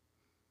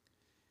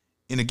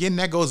 And again,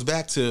 that goes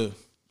back to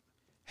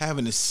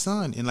having a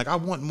son. And like, I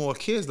want more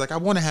kids. Like, I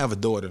want to have a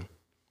daughter.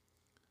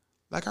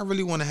 Like, I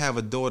really want to have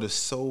a daughter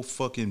so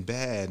fucking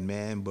bad,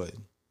 man. But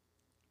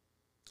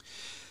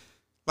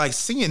like,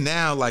 seeing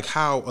now, like,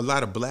 how a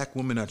lot of black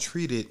women are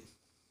treated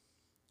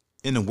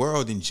in the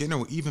world in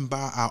general, even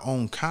by our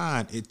own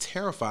kind, it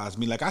terrifies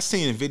me. Like, I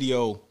seen a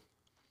video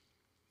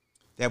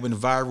that went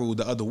viral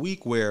the other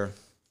week where,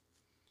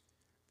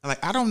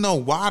 like, I don't know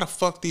why the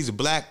fuck these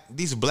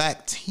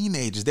black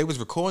teenagers, they was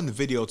recording the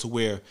video to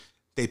where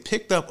they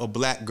picked up a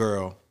black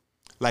girl.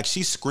 Like,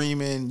 she's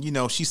screaming, you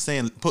know, she's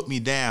saying, put me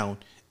down.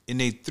 And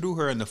they threw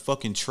her in the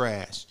fucking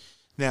trash.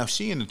 Now,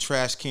 she in the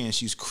trash can,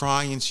 she's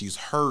crying, she's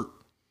hurt.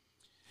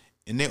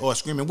 And they all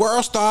screaming,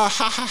 world star,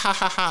 ha, ha, ha,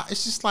 ha, ha.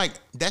 It's just like,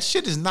 that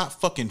shit is not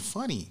fucking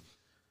funny.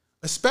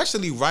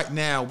 Especially right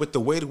now with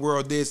the way the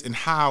world is and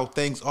how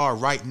things are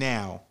right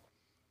now.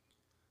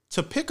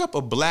 To pick up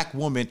a black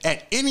woman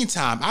at any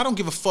time, I don't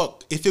give a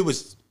fuck if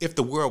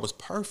the world was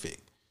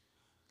perfect.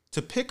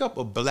 To pick up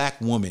a black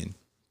woman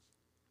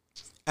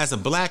as a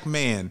black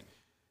man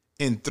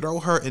and throw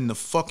her in the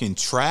fucking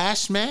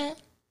trash, man.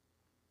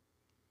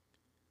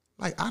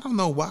 Like, I don't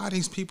know why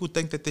these people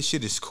think that this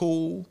shit is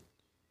cool,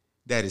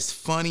 that is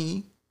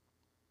funny.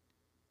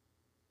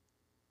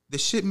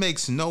 This shit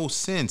makes no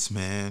sense,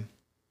 man.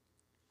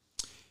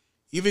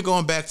 Even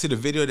going back to the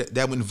video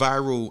that went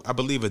viral, I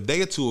believe a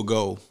day or two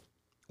ago,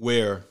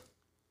 where,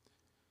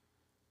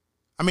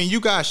 I mean,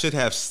 you guys should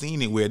have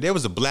seen it, where there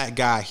was a black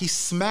guy, he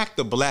smacked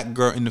a black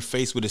girl in the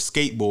face with a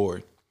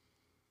skateboard.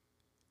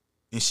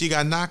 And she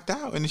got knocked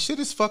out. And the shit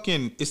is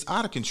fucking, it's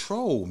out of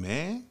control,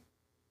 man.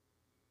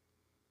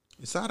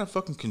 It's out of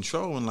fucking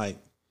control. And like,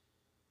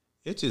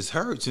 it just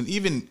hurts. And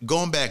even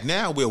going back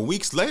now, where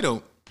weeks later,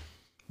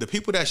 the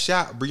people that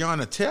shot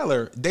Breonna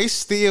Taylor, they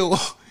still,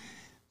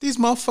 these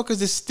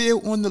motherfuckers is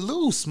still on the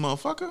loose,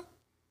 motherfucker.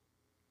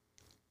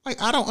 Like,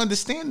 I don't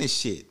understand this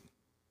shit.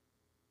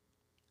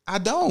 I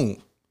don't.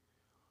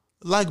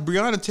 Like,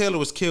 Breonna Taylor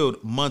was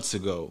killed months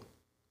ago.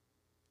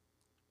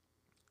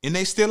 And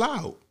they still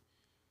out.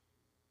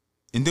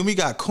 And then we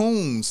got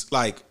coons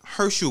like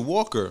Herschel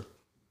Walker.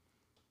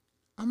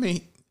 I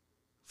mean,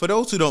 for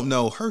those who don't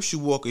know, Herschel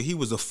Walker, he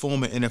was a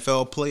former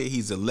NFL player.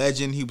 He's a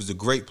legend. He was a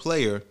great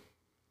player.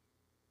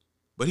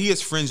 But he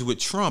is friends with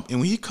Trump. And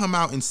when he come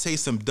out and say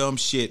some dumb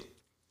shit,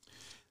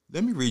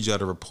 let me read y'all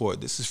the report.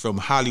 This is from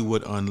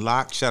Hollywood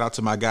Unlocked. Shout out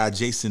to my guy,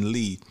 Jason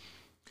Lee.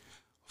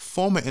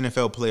 Former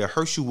NFL player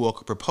Herschel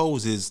Walker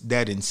proposes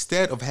that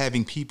instead of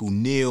having people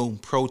kneel,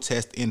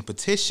 protest, and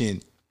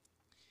petition,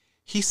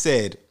 he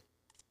said,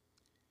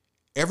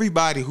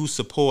 everybody who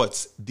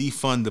supports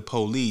defund the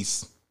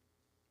police,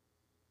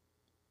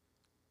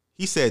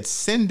 he said,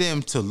 send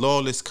them to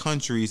lawless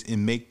countries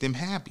and make them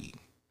happy.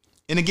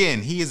 And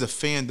again, he is a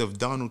fan of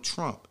Donald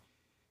Trump.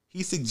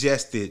 He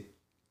suggested,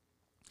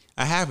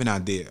 I have an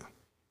idea.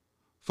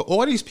 For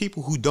all these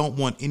people who don't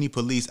want any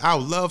police, I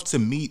would love to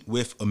meet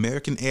with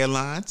American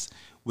Airlines,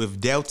 with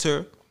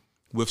Delta,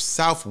 with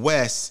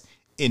Southwest,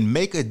 and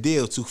make a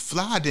deal to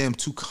fly them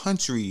to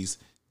countries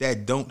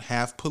that don't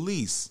have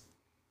police.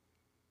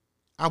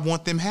 I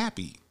want them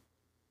happy.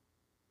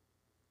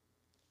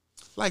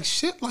 Like,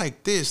 shit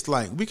like this,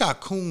 like, we got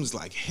coons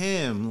like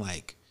him,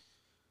 like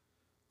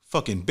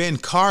fucking Ben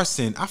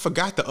Carson. I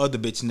forgot the other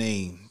bitch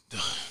name.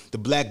 The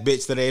black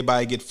bitch that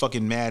everybody get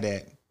fucking mad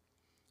at.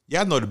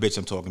 Y'all know the bitch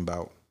I'm talking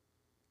about.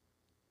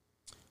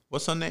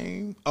 What's her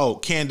name? Oh,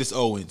 Candace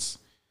Owens.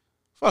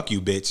 Fuck you,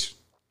 bitch.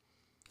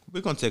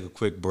 We're gonna take a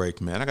quick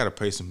break, man. I gotta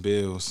pay some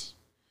bills.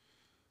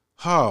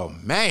 Oh,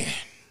 man.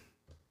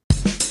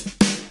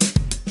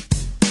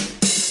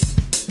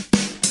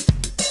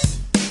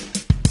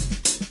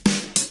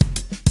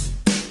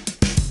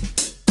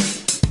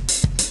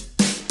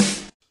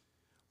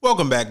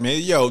 Welcome back,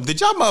 man. Yo,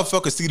 did y'all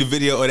motherfuckers see the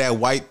video of that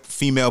white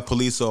female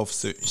police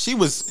officer?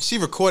 She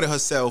recorded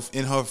herself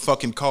in her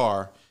fucking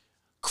car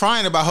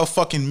crying about her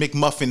fucking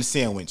McMuffin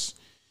sandwich.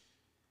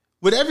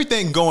 With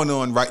everything going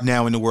on right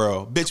now in the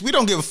world, bitch, we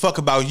don't give a fuck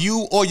about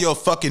you or your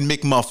fucking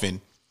McMuffin.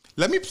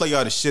 Let me play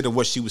y'all the shit of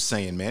what she was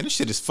saying, man. This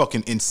shit is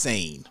fucking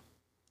insane.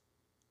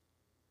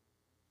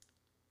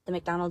 The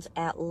McDonald's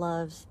at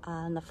Love's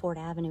on the Ford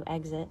Avenue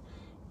exit,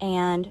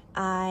 and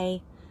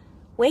I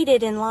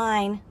waited in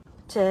line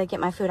to get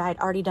my food. I had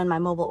already done my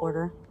mobile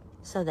order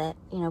so that,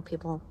 you know,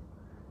 people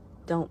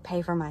don't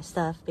pay for my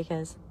stuff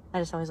because I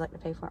just always like to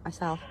pay for it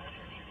myself.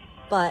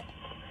 But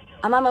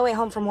I'm on my way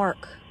home from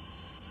work.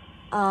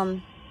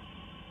 When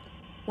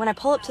I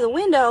pull up to the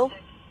window,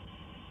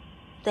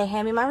 they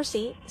hand me my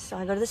receipt. So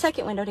I go to the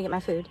second window to get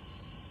my food,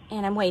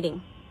 and I'm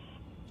waiting.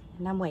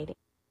 And I'm waiting.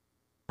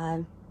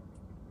 A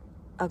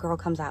girl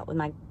comes out with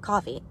my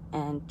coffee,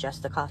 and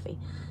just the coffee.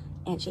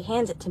 And she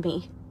hands it to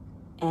me,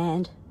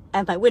 and I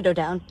have my window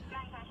down.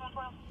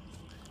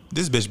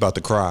 This bitch about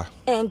to cry.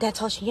 And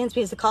that's all she hands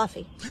me is the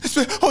coffee.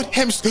 Oh,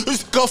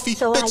 it's coffee,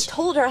 so bitch. I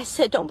told her, I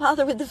said, don't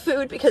bother with the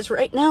food because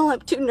right now I'm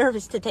too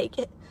nervous to take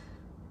it.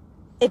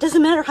 It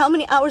doesn't matter how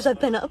many hours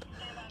I've been up.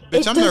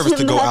 Bitch, I'm nervous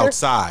to go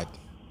outside.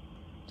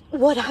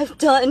 What I've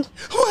done.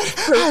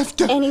 What I've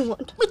done. Anyone.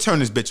 Let me turn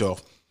this bitch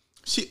off.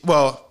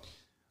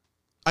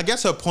 I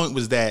guess her point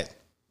was that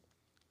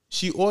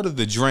she ordered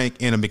the drink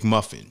and a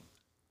McMuffin.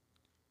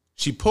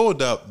 She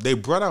pulled up, they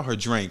brought out her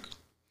drink,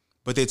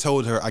 but they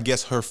told her, I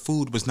guess her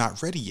food was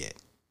not ready yet.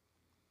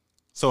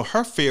 So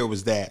her fear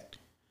was that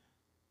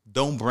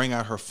don't bring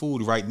out her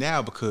food right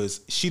now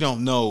because she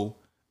don't know,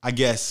 I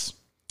guess,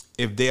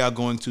 if they are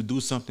going to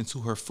do something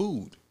to her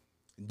food.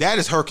 That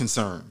is her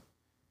concern.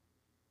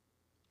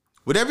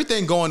 With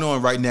everything going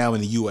on right now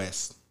in the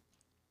U.S.,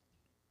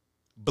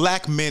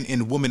 black men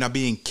and women are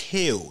being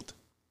killed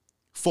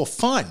for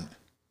fun.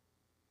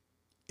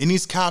 And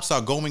these cops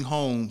are going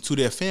home to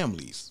their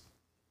families.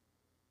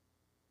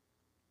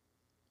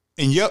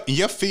 And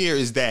your fear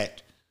is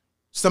that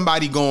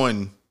somebody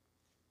going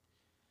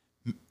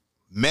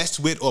mess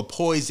with or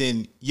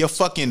poison your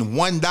fucking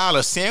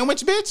 $1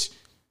 sandwich, bitch.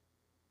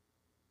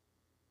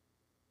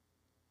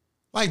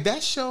 Like,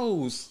 that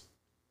shows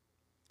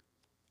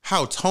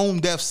how tone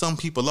deaf some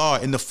people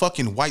are in the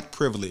fucking white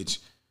privilege.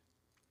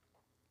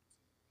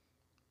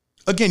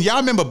 Again, y'all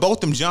remember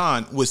Botham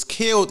Jean was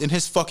killed in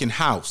his fucking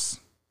house.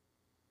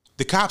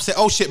 The cop said,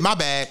 oh shit, my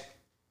bad.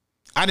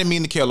 I didn't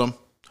mean to kill him.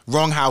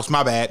 Wrong house,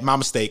 my bad, my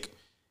mistake.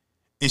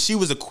 And she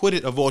was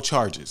acquitted of all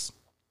charges.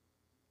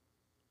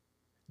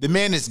 The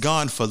man is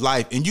gone for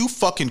life, and you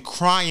fucking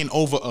crying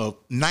over a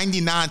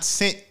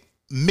 99-cent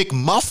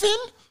McMuffin?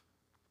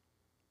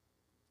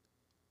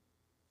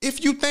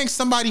 If you think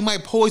somebody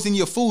might poison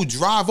your food,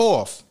 drive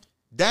off.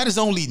 That is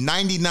only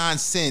 99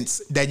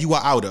 cents that you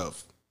are out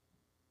of.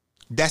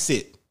 That's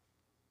it.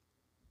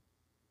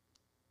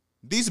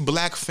 These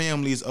black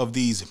families of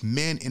these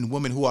men and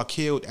women who are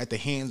killed at the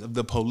hands of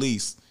the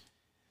police,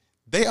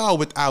 they are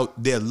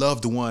without their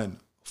loved one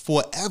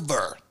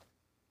forever.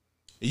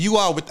 You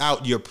are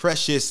without your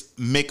precious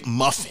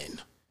McMuffin.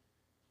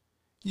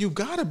 You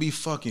gotta be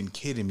fucking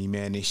kidding me,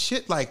 man. And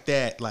shit like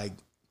that, like,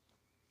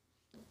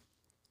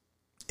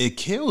 it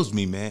kills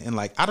me, man. And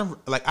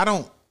I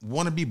don't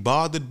want to be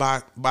bothered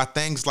by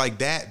things like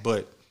that,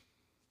 but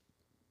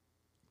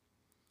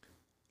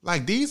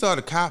like, these are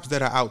the cops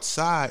that are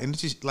outside, and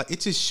it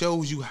just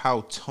shows you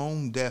how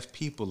tone deaf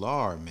people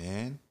are,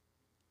 man.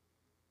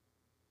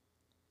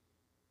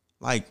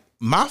 Like,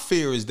 my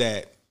fear is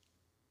that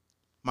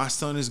my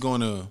son is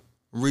going to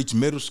reach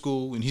middle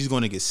school and he's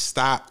going to get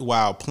stopped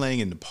while playing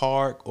in the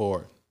park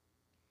or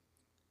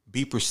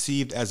be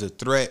perceived as a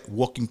threat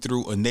walking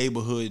through a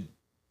neighborhood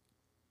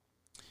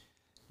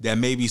that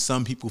maybe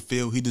some people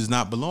feel he does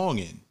not belong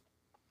in.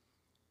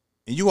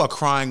 And you are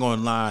crying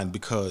online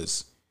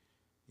because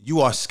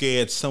you are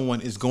scared someone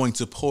is going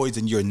to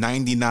poison your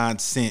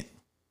 99-cent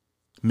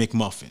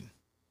McMuffin.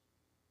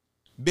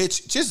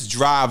 Bitch, just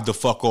drive the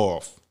fuck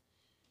off.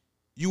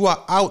 You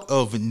are out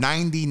of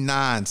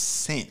 99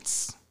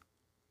 cents.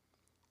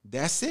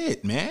 That's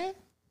it, man.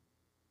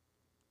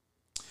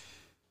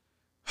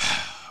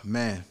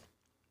 Man.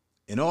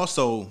 And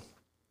also,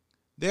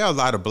 there are a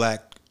lot of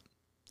black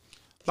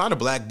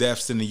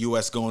deaths in the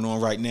U.S. going on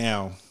right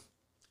now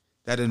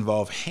that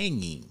involve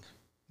hanging.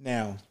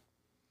 Now,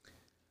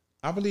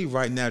 I believe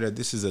right now that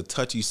this is a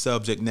touchy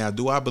subject. Now,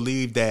 do I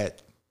believe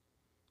that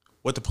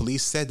what the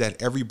police said,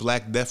 that every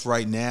black death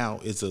right now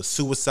is a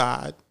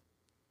suicide?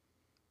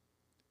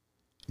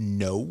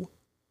 No.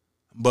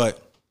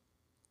 But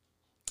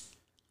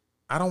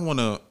I don't want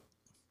to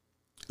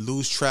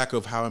lose track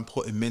of how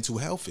important mental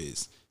health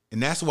is.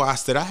 And that's why I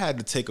said I had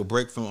to take a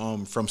break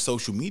from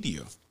social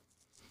media.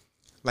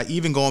 Like,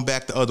 even going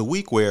back the other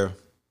week where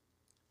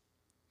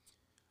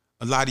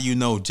a lot of you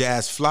know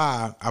Jazz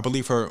Fly, I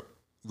believe her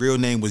real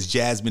name was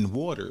Jasmine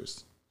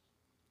Waters.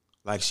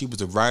 Like, she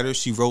was a writer.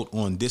 She wrote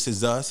on This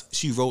Is Us.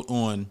 She wrote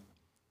on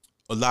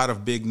a lot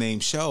of big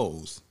name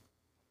shows.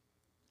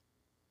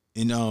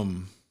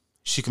 And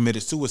she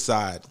committed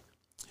suicide.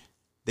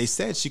 They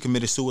said she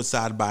committed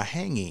suicide by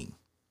hanging.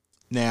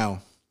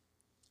 Now,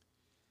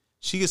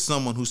 she is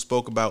someone who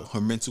spoke about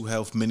her mental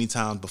health many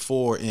times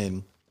before,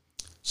 and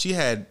she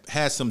had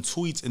some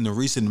tweets in the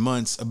recent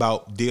months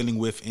about dealing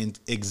with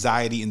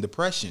anxiety and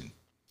depression.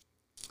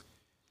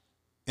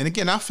 And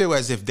again, I feel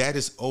as if that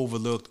is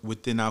overlooked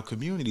within our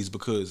communities,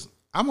 because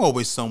I'm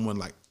always someone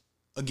like,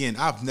 again,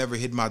 I've never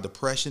hid my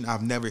depression.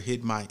 I've never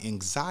hid my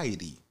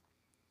anxiety.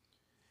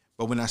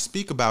 But when I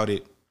speak about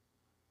it,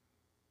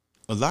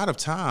 a lot of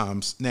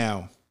times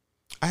now,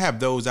 I have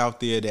those out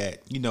there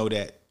that,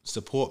 that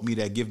support me,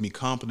 that give me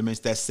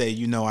compliments, that say,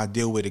 I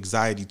deal with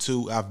anxiety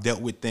too. I've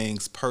dealt with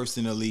things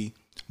personally.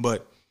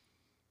 But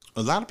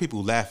a lot of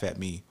people laugh at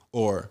me,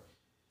 or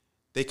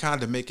they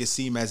kind of make it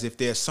seem as if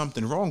there's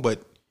something wrong.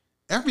 But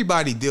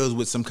everybody deals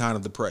with some kind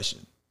of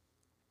depression.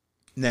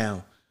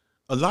 Now,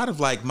 a lot of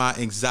my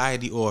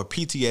anxiety or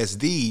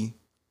PTSD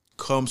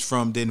comes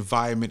from the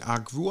environment I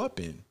grew up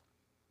in.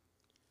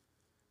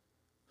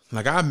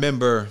 Like, I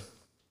remember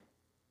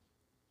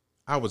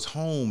I was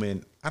home,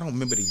 and I don't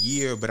remember the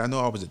year, but I know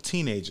I was a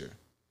teenager,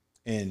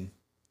 and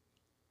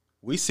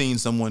we seen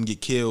someone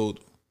get killed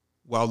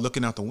while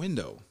looking out the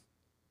window.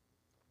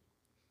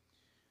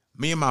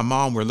 Me and my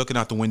mom were looking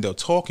out the window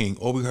talking.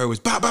 All we heard was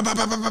bah, bah, bah,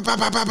 bah, bah, bah,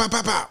 bah, bah, bah,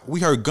 bah, bah.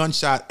 We heard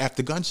gunshot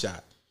after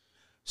gunshot.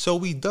 So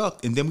we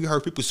ducked, and then we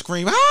heard people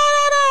scream, ah,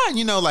 ah,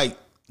 ah, like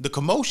the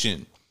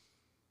commotion.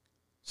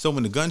 So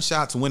when the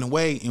gunshots went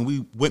away and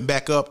we went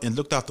back up and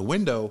looked out the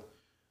window,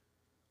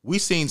 we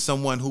seen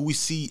someone who we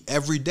see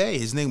every day.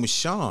 His name was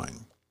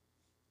Sean.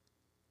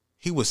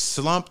 He was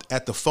slumped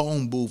at the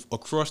phone booth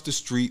across the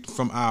street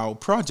from our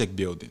project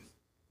building.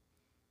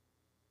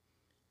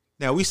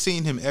 Now, we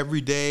seen him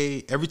every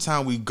day, every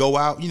time we go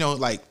out,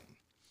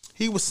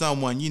 he was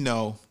someone,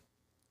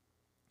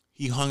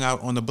 he hung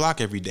out on the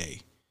block every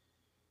day.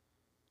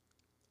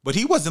 But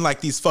he wasn't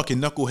like these fucking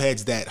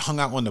knuckleheads that hung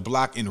out on the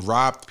block and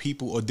robbed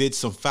people or did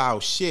some foul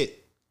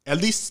shit, at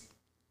least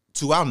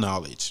to our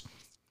knowledge.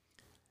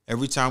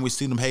 Every time we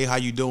see them, hey, how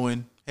you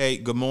doing? Hey,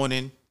 good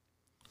morning.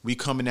 We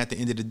coming at the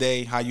end of the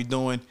day. How you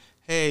doing?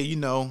 Hey, you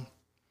know,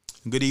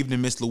 good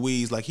evening, Miss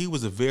Louise. Like, he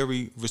was a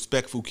very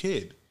respectful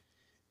kid,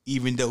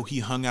 even though he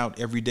hung out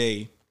every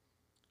day.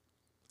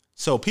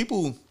 So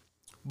people,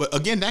 but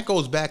again, that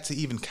goes back to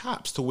even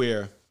cops, to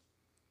where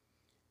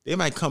they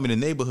might come in the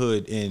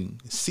neighborhood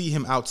and see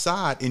him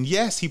outside. And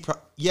yes,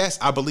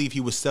 I believe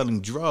he was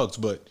selling drugs,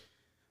 but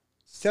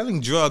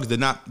selling drugs did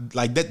not,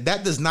 like,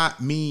 that does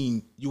not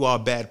mean you are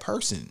a bad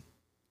person.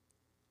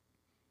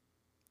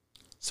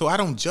 So I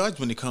don't judge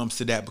when it comes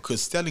to that,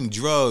 because selling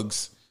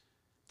drugs,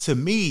 to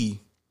me,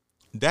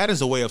 that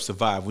is a way of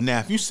survival. Now,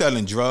 if you're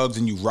selling drugs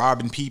and you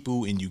robbing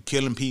people and you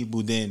killing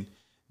people, then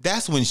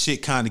that's when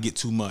shit kind of get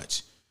too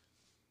much.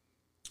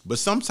 But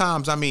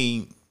sometimes, I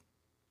mean,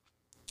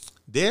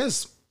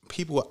 there's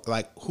people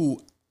like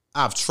who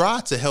I've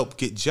tried to help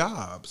get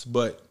jobs,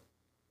 but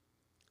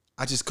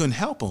I just couldn't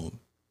help them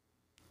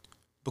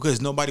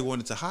because nobody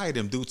wanted to hire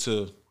them due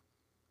to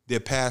their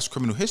past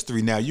criminal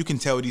history. Now, you can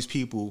tell these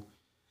people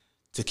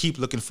to keep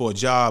looking for a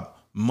job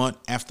month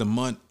after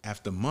month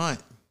after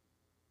month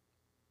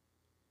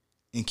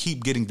and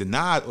keep getting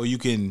denied, or you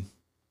can,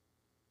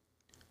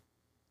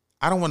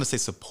 I don't want to say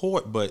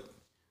support, but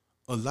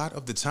a lot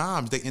of the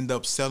times they end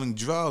up selling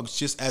drugs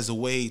just as a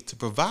way to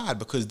provide,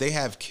 because they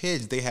have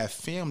kids, they have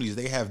families,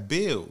 they have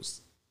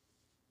bills.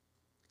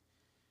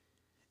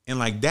 And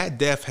like, that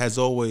death has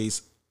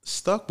always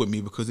stuck with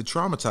me because it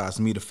traumatized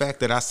me. The fact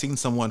that I seen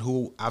someone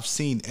who I've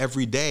seen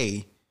every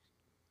day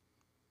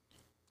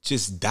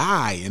just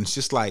die. And it's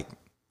just like,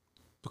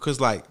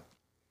 because like,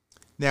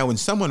 now when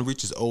someone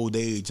reaches old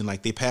age and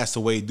like they pass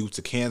away due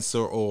to cancer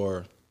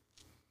or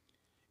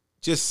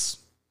just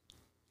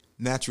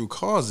natural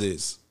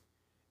causes,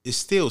 it's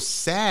still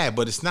sad,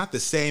 but it's not the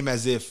same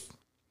as if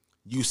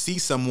you see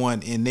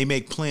someone and they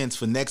make plans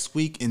for next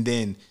week and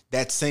then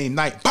that same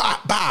night,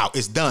 bow,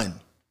 it's done.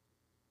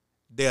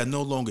 They are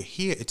no longer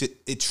here.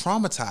 It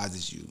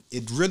traumatizes you.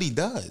 It really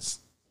does.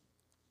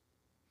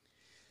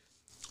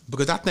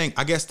 Because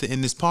I guess to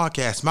end this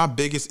podcast, my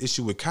biggest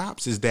issue with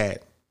cops is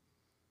that,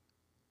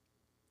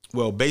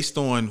 well, based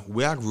on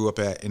where I grew up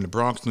at in the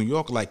Bronx, New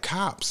York, like,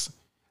 cops,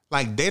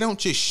 like, they don't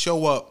just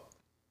show up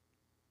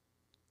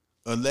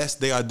unless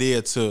they are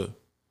there to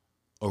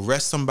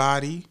arrest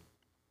somebody,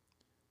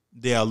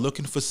 they are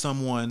looking for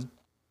someone,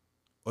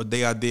 or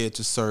they are there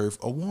to serve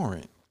a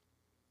warrant.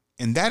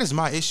 And that is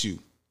my issue.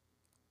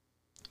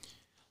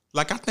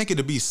 Like, I think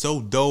it'll be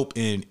so dope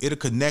and it'll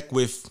connect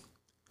with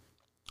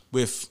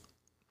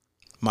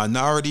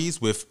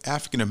minorities, with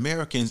African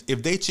Americans,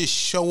 if they just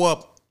show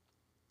up,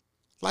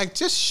 like,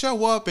 just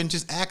show up and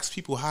just ask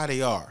people how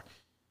they are.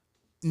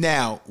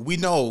 Now, we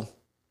know,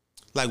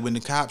 like, when the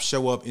cops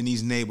show up in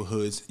these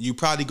neighborhoods, you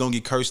probably gonna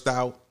get cursed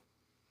out.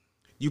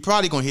 You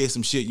probably gonna hear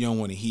some shit you don't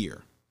want to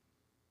hear.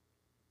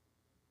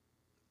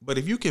 But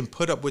if you can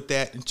put up with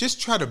that and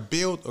just try to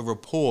build a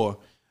rapport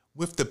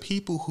with the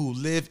people who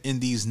live in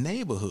these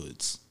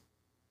neighborhoods,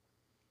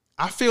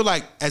 I feel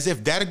like as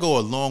if that'll go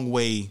a long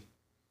way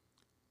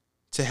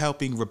to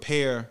helping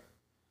repair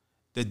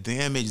the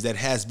damage that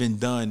has been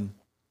done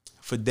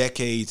for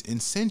decades and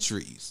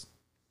centuries.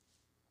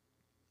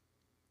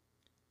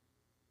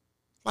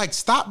 Like,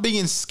 stop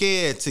being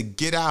scared to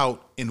get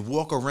out and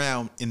walk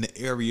around in the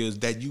areas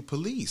that you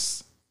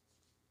police.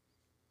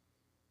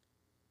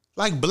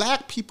 Like,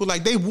 black people,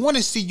 like, they want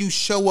to see you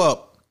show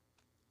up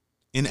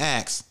and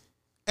ask,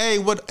 hey,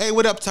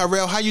 what up,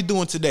 Tyrell? How you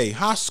doing today?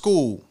 How's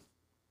school?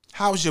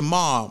 How's your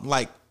mom?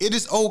 Like, it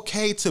is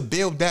okay to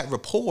build that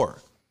rapport.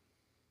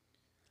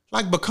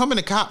 Like, becoming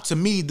a cop to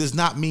me does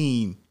not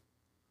mean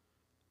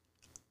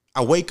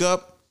I wake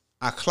up,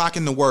 I clock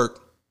into work,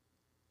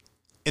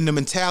 and the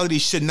mentality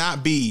should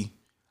not be,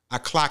 I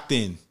clocked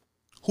in.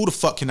 Who the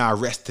fuck can I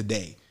arrest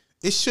today?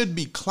 It should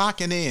be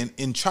clocking in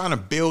and trying to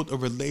build a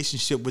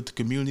relationship with the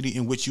community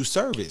in which you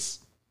service.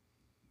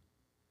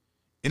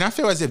 And I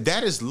feel as if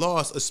that is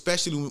lost,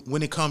 especially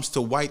when it comes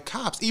to white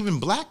cops, even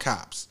black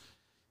cops.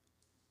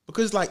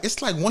 Because, like,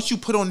 it's like once you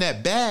put on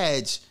that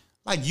badge,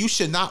 like, you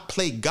should not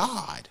play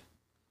God.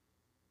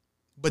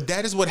 But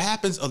that is what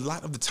happens a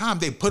lot of the time.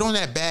 They put on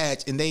that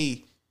badge and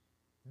they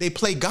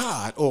play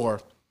God,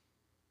 or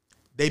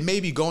they may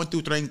be going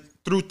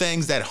through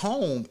things at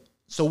home.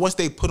 So once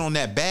they put on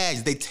that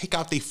badge, they take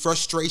out the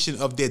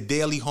frustration of their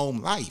daily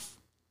home life.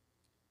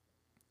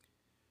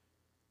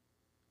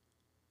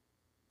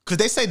 Because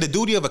they say the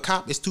duty of a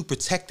cop is to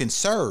protect and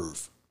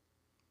serve.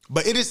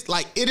 But it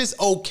is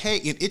okay,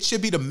 and it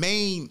should be the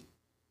main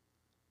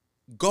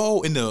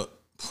goal, and the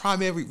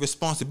primary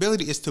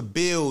responsibility is to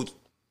build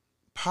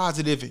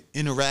positive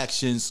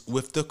interactions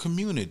with the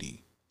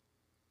community.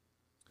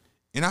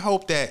 And I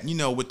hope that, you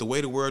know, with the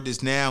way the world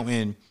is now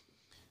and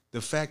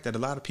the fact that a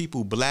lot of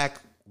people, black,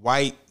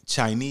 white,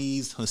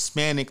 Chinese,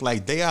 Hispanic,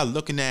 like, they are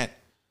looking at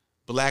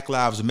Black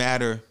Lives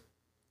Matter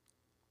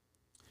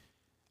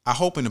I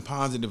hope in a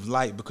positive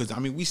light, because I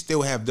mean, we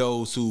still have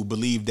those who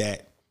believe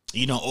that,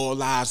 you know, all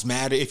lives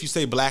matter. If you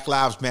say Black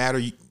Lives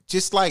Matter,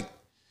 just like,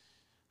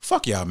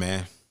 fuck y'all,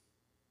 man.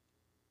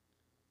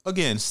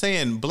 Again,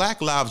 saying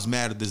Black Lives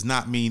Matter does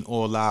not mean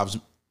all lives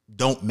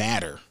don't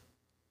matter.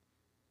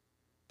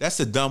 That's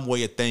a dumb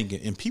way of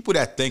thinking. And people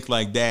that think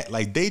like that,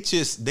 like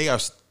they are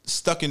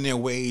stuck in their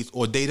ways,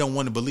 or they don't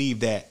want to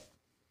believe that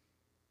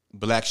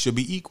blacks should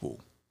be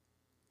equal.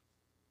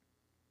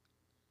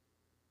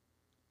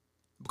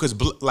 Because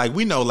like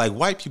we know, like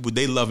white people,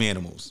 they love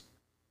animals.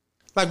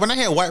 Like when I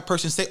hear a white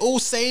person say, "Oh,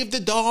 save the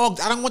dogs.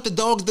 I don't want the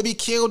dogs to be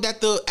killed at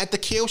the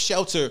kill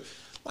shelter."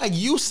 Like,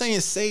 you saying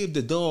save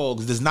the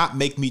dogs does not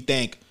make me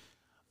think,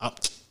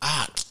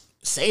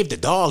 save the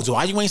dogs.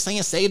 Why you ain't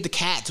saying save the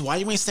cats? Why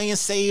you ain't saying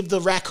save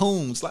the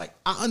raccoons? Like,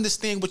 I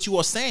understand what you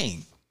are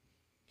saying.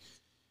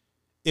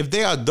 If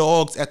there are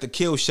dogs at the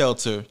kill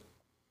shelter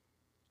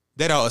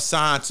that are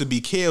assigned to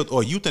be killed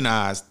or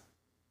euthanized,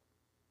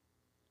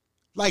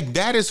 like,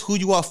 that is who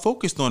you are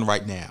focused on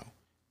right now.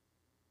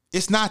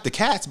 It's not the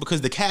cats,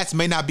 because the cats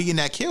may not be in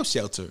that kill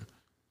shelter.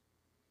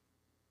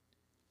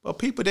 But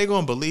people, they're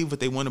going to believe what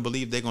they want to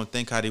believe. They're going to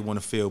think how they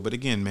want to feel. But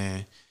again,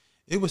 man,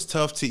 it was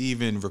tough to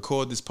even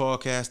record this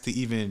podcast, to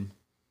even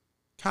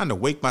kind of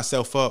wake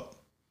myself up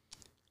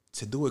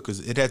to do it,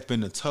 because it has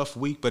been a tough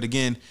week. But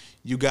again,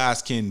 you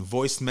guys can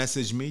voice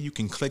message me. You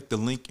can click the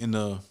link in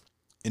the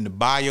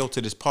bio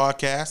to this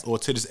podcast or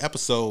to this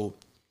episode.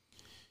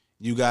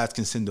 You guys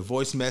can send a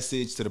voice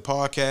message to the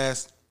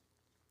podcast.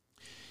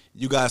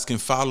 You guys can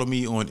follow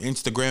me on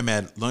Instagram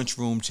at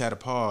Lunchroom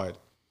Chatterpod.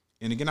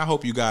 And again, I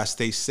hope you guys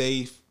stay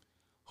safe.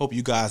 Hope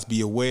you guys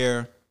be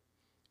aware.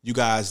 You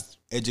guys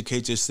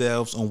educate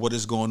yourselves on what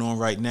is going on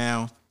right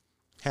now.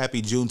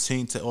 Happy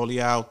Juneteenth to all of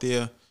you out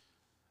there.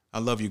 I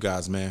love you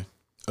guys, man.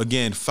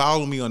 Again,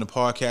 follow me on the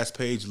podcast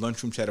page,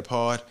 Lunchroom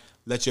Chatterpod.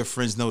 Let your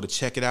friends know to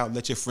check it out.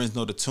 Let your friends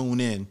know to tune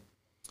in.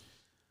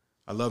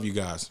 I love you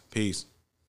guys. Peace.